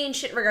some insane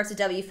shit in regards to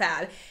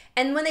Wfabb.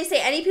 And when they say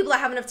any people that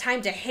have enough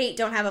time to hate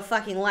don't have a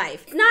fucking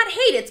life, it's not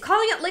hate, it's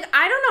calling it, like,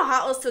 I don't know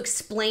how else to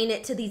explain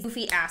it to these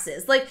goofy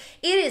asses. Like,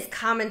 it is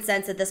common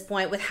sense at this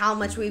point with how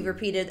much we've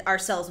repeated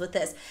ourselves with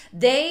this.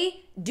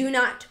 They do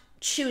not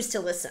choose to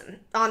listen,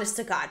 honest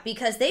to God,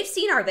 because they've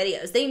seen our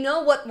videos. They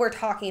know what we're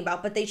talking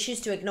about, but they choose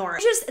to ignore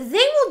it. They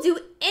will do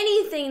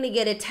anything to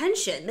get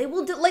attention. They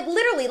will do, like,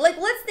 literally, like,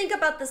 let's think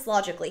about this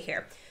logically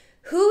here.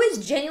 Who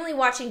is genuinely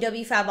watching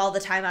Wfabb all the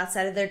time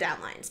outside of their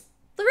downlines?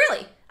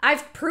 Really?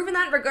 I've proven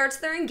that in regards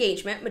to their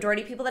engagement.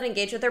 Majority of people that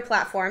engage with their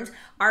platforms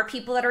are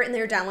people that are in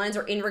their downlines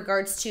or in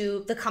regards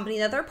to the company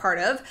that they're part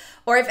of,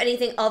 or if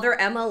anything, other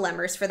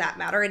MLMers for that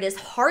matter. It is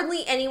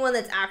hardly anyone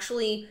that's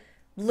actually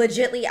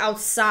legitly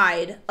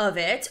outside of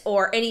it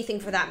or anything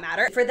for that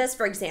matter. For this,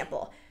 for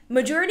example,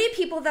 Majority of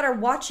people that are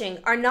watching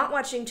are not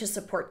watching to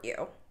support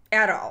you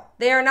at all.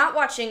 They are not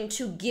watching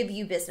to give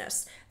you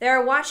business. They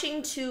are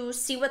watching to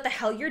see what the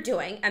hell you're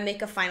doing and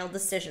make a final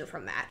decision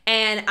from that.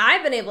 And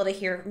I've been able to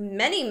hear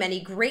many, many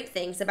great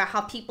things about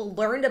how people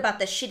learned about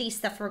the shitty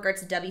stuff in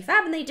regards to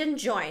Wfabb and they didn't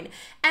join.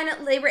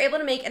 And they were able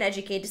to make an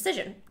educated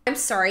decision. I'm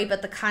sorry,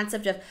 but the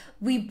concept of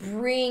we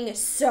bring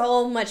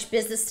so much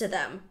business to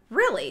them.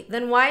 Really?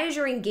 Then why is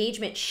your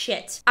engagement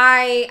shit?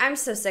 I'm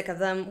so sick of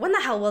them. When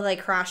the hell will they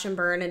crash and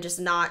burn and just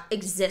not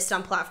exist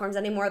on platforms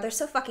anymore? They're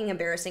so fucking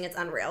embarrassing. It's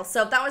unreal.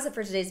 So that was it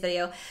for today's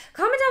video.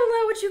 Comment down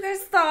below what you guys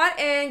thought.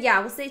 And yeah,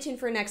 we'll stay tuned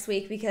for next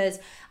week because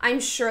I'm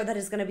sure that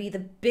is going to be the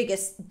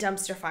biggest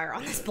dumpster fire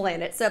on this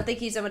planet. So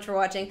thank you so much for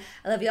watching.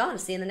 I love you all and I'll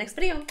see you in the next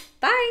video.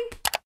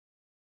 Bye.